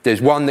foundation.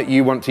 There's one that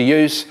you want to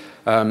use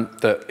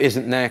that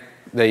isn't there.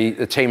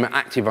 The team are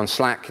active on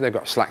Slack. They've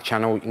got a Slack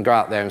channel. You can go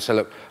out there and say,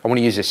 look, I want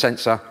to use this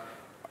sensor.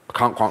 I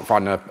can't quite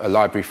find a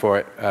library for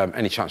it.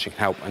 Any chance you can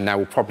help? And they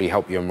will probably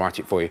help you and write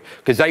it for you.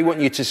 Because they want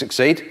you to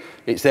succeed.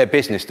 It's their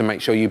business to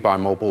make sure you buy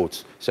more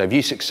boards. So if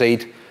you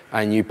succeed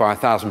and you buy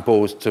 1,000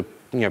 boards to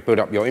build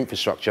up your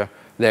infrastructure,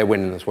 they're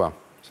winning as well.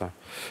 So,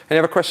 any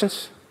other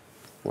questions?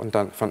 One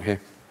down at the front here.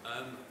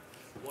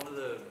 One of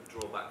the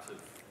drawbacks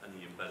of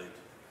any embedded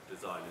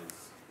design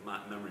is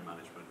memory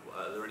management.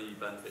 Are there any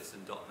benefits in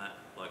 .NET,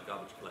 like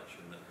garbage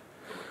collection, that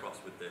come across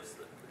with this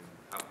that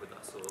can help with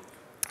that sort of?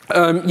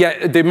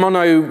 Yeah, the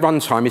Mono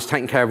runtime is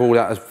taking care of all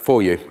that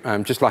for you,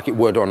 just like it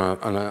would on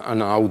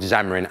an old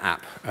Xamarin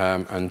app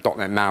and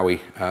 .NET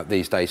MAUI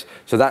these days.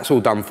 So that's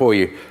all done for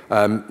you.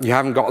 You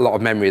haven't got a lot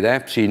of memory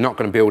there, so you're not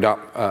going to build up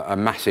a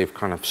massive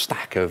kind of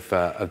stack of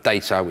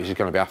data, which is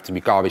going to have to be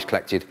garbage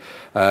collected.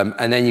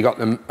 And then you've got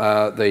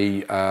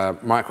the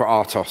micro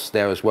RTOS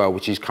there as well,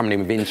 which is coming in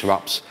with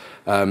interrupts.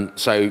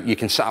 So you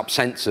can set up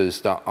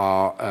sensors that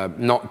are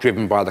not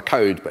driven by the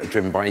code, but are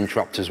driven by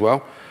interrupt as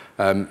well.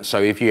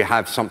 So if you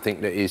have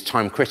something that is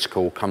time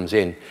critical comes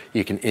in,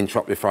 you can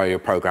interrupt it via your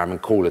program and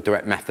call a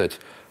direct method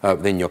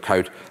within your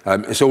code.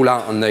 It's all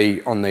out on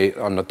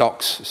the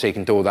docs, so you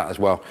can do all that as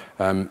well.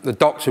 The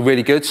docs are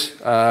really good.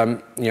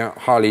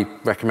 Highly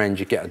recommend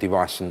you get a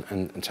device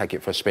and take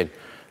it for a spin.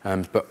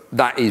 But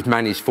that is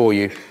managed for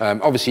you.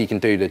 Obviously, you can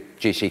do the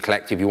GC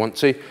collect if you want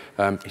to.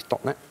 It's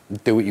 .NET.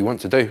 Do what you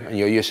want to do, and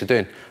you're used to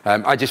doing.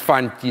 I just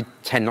find you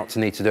tend not to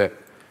need to do it.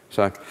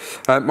 So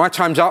my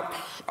time's up.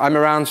 I'm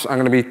around. I'm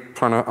going to be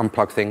trying to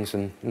unplug things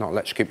and not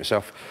electrocute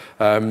myself.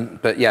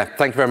 But yeah,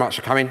 thank you very much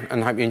for coming,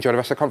 and hope you enjoy the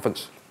rest of the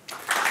conference.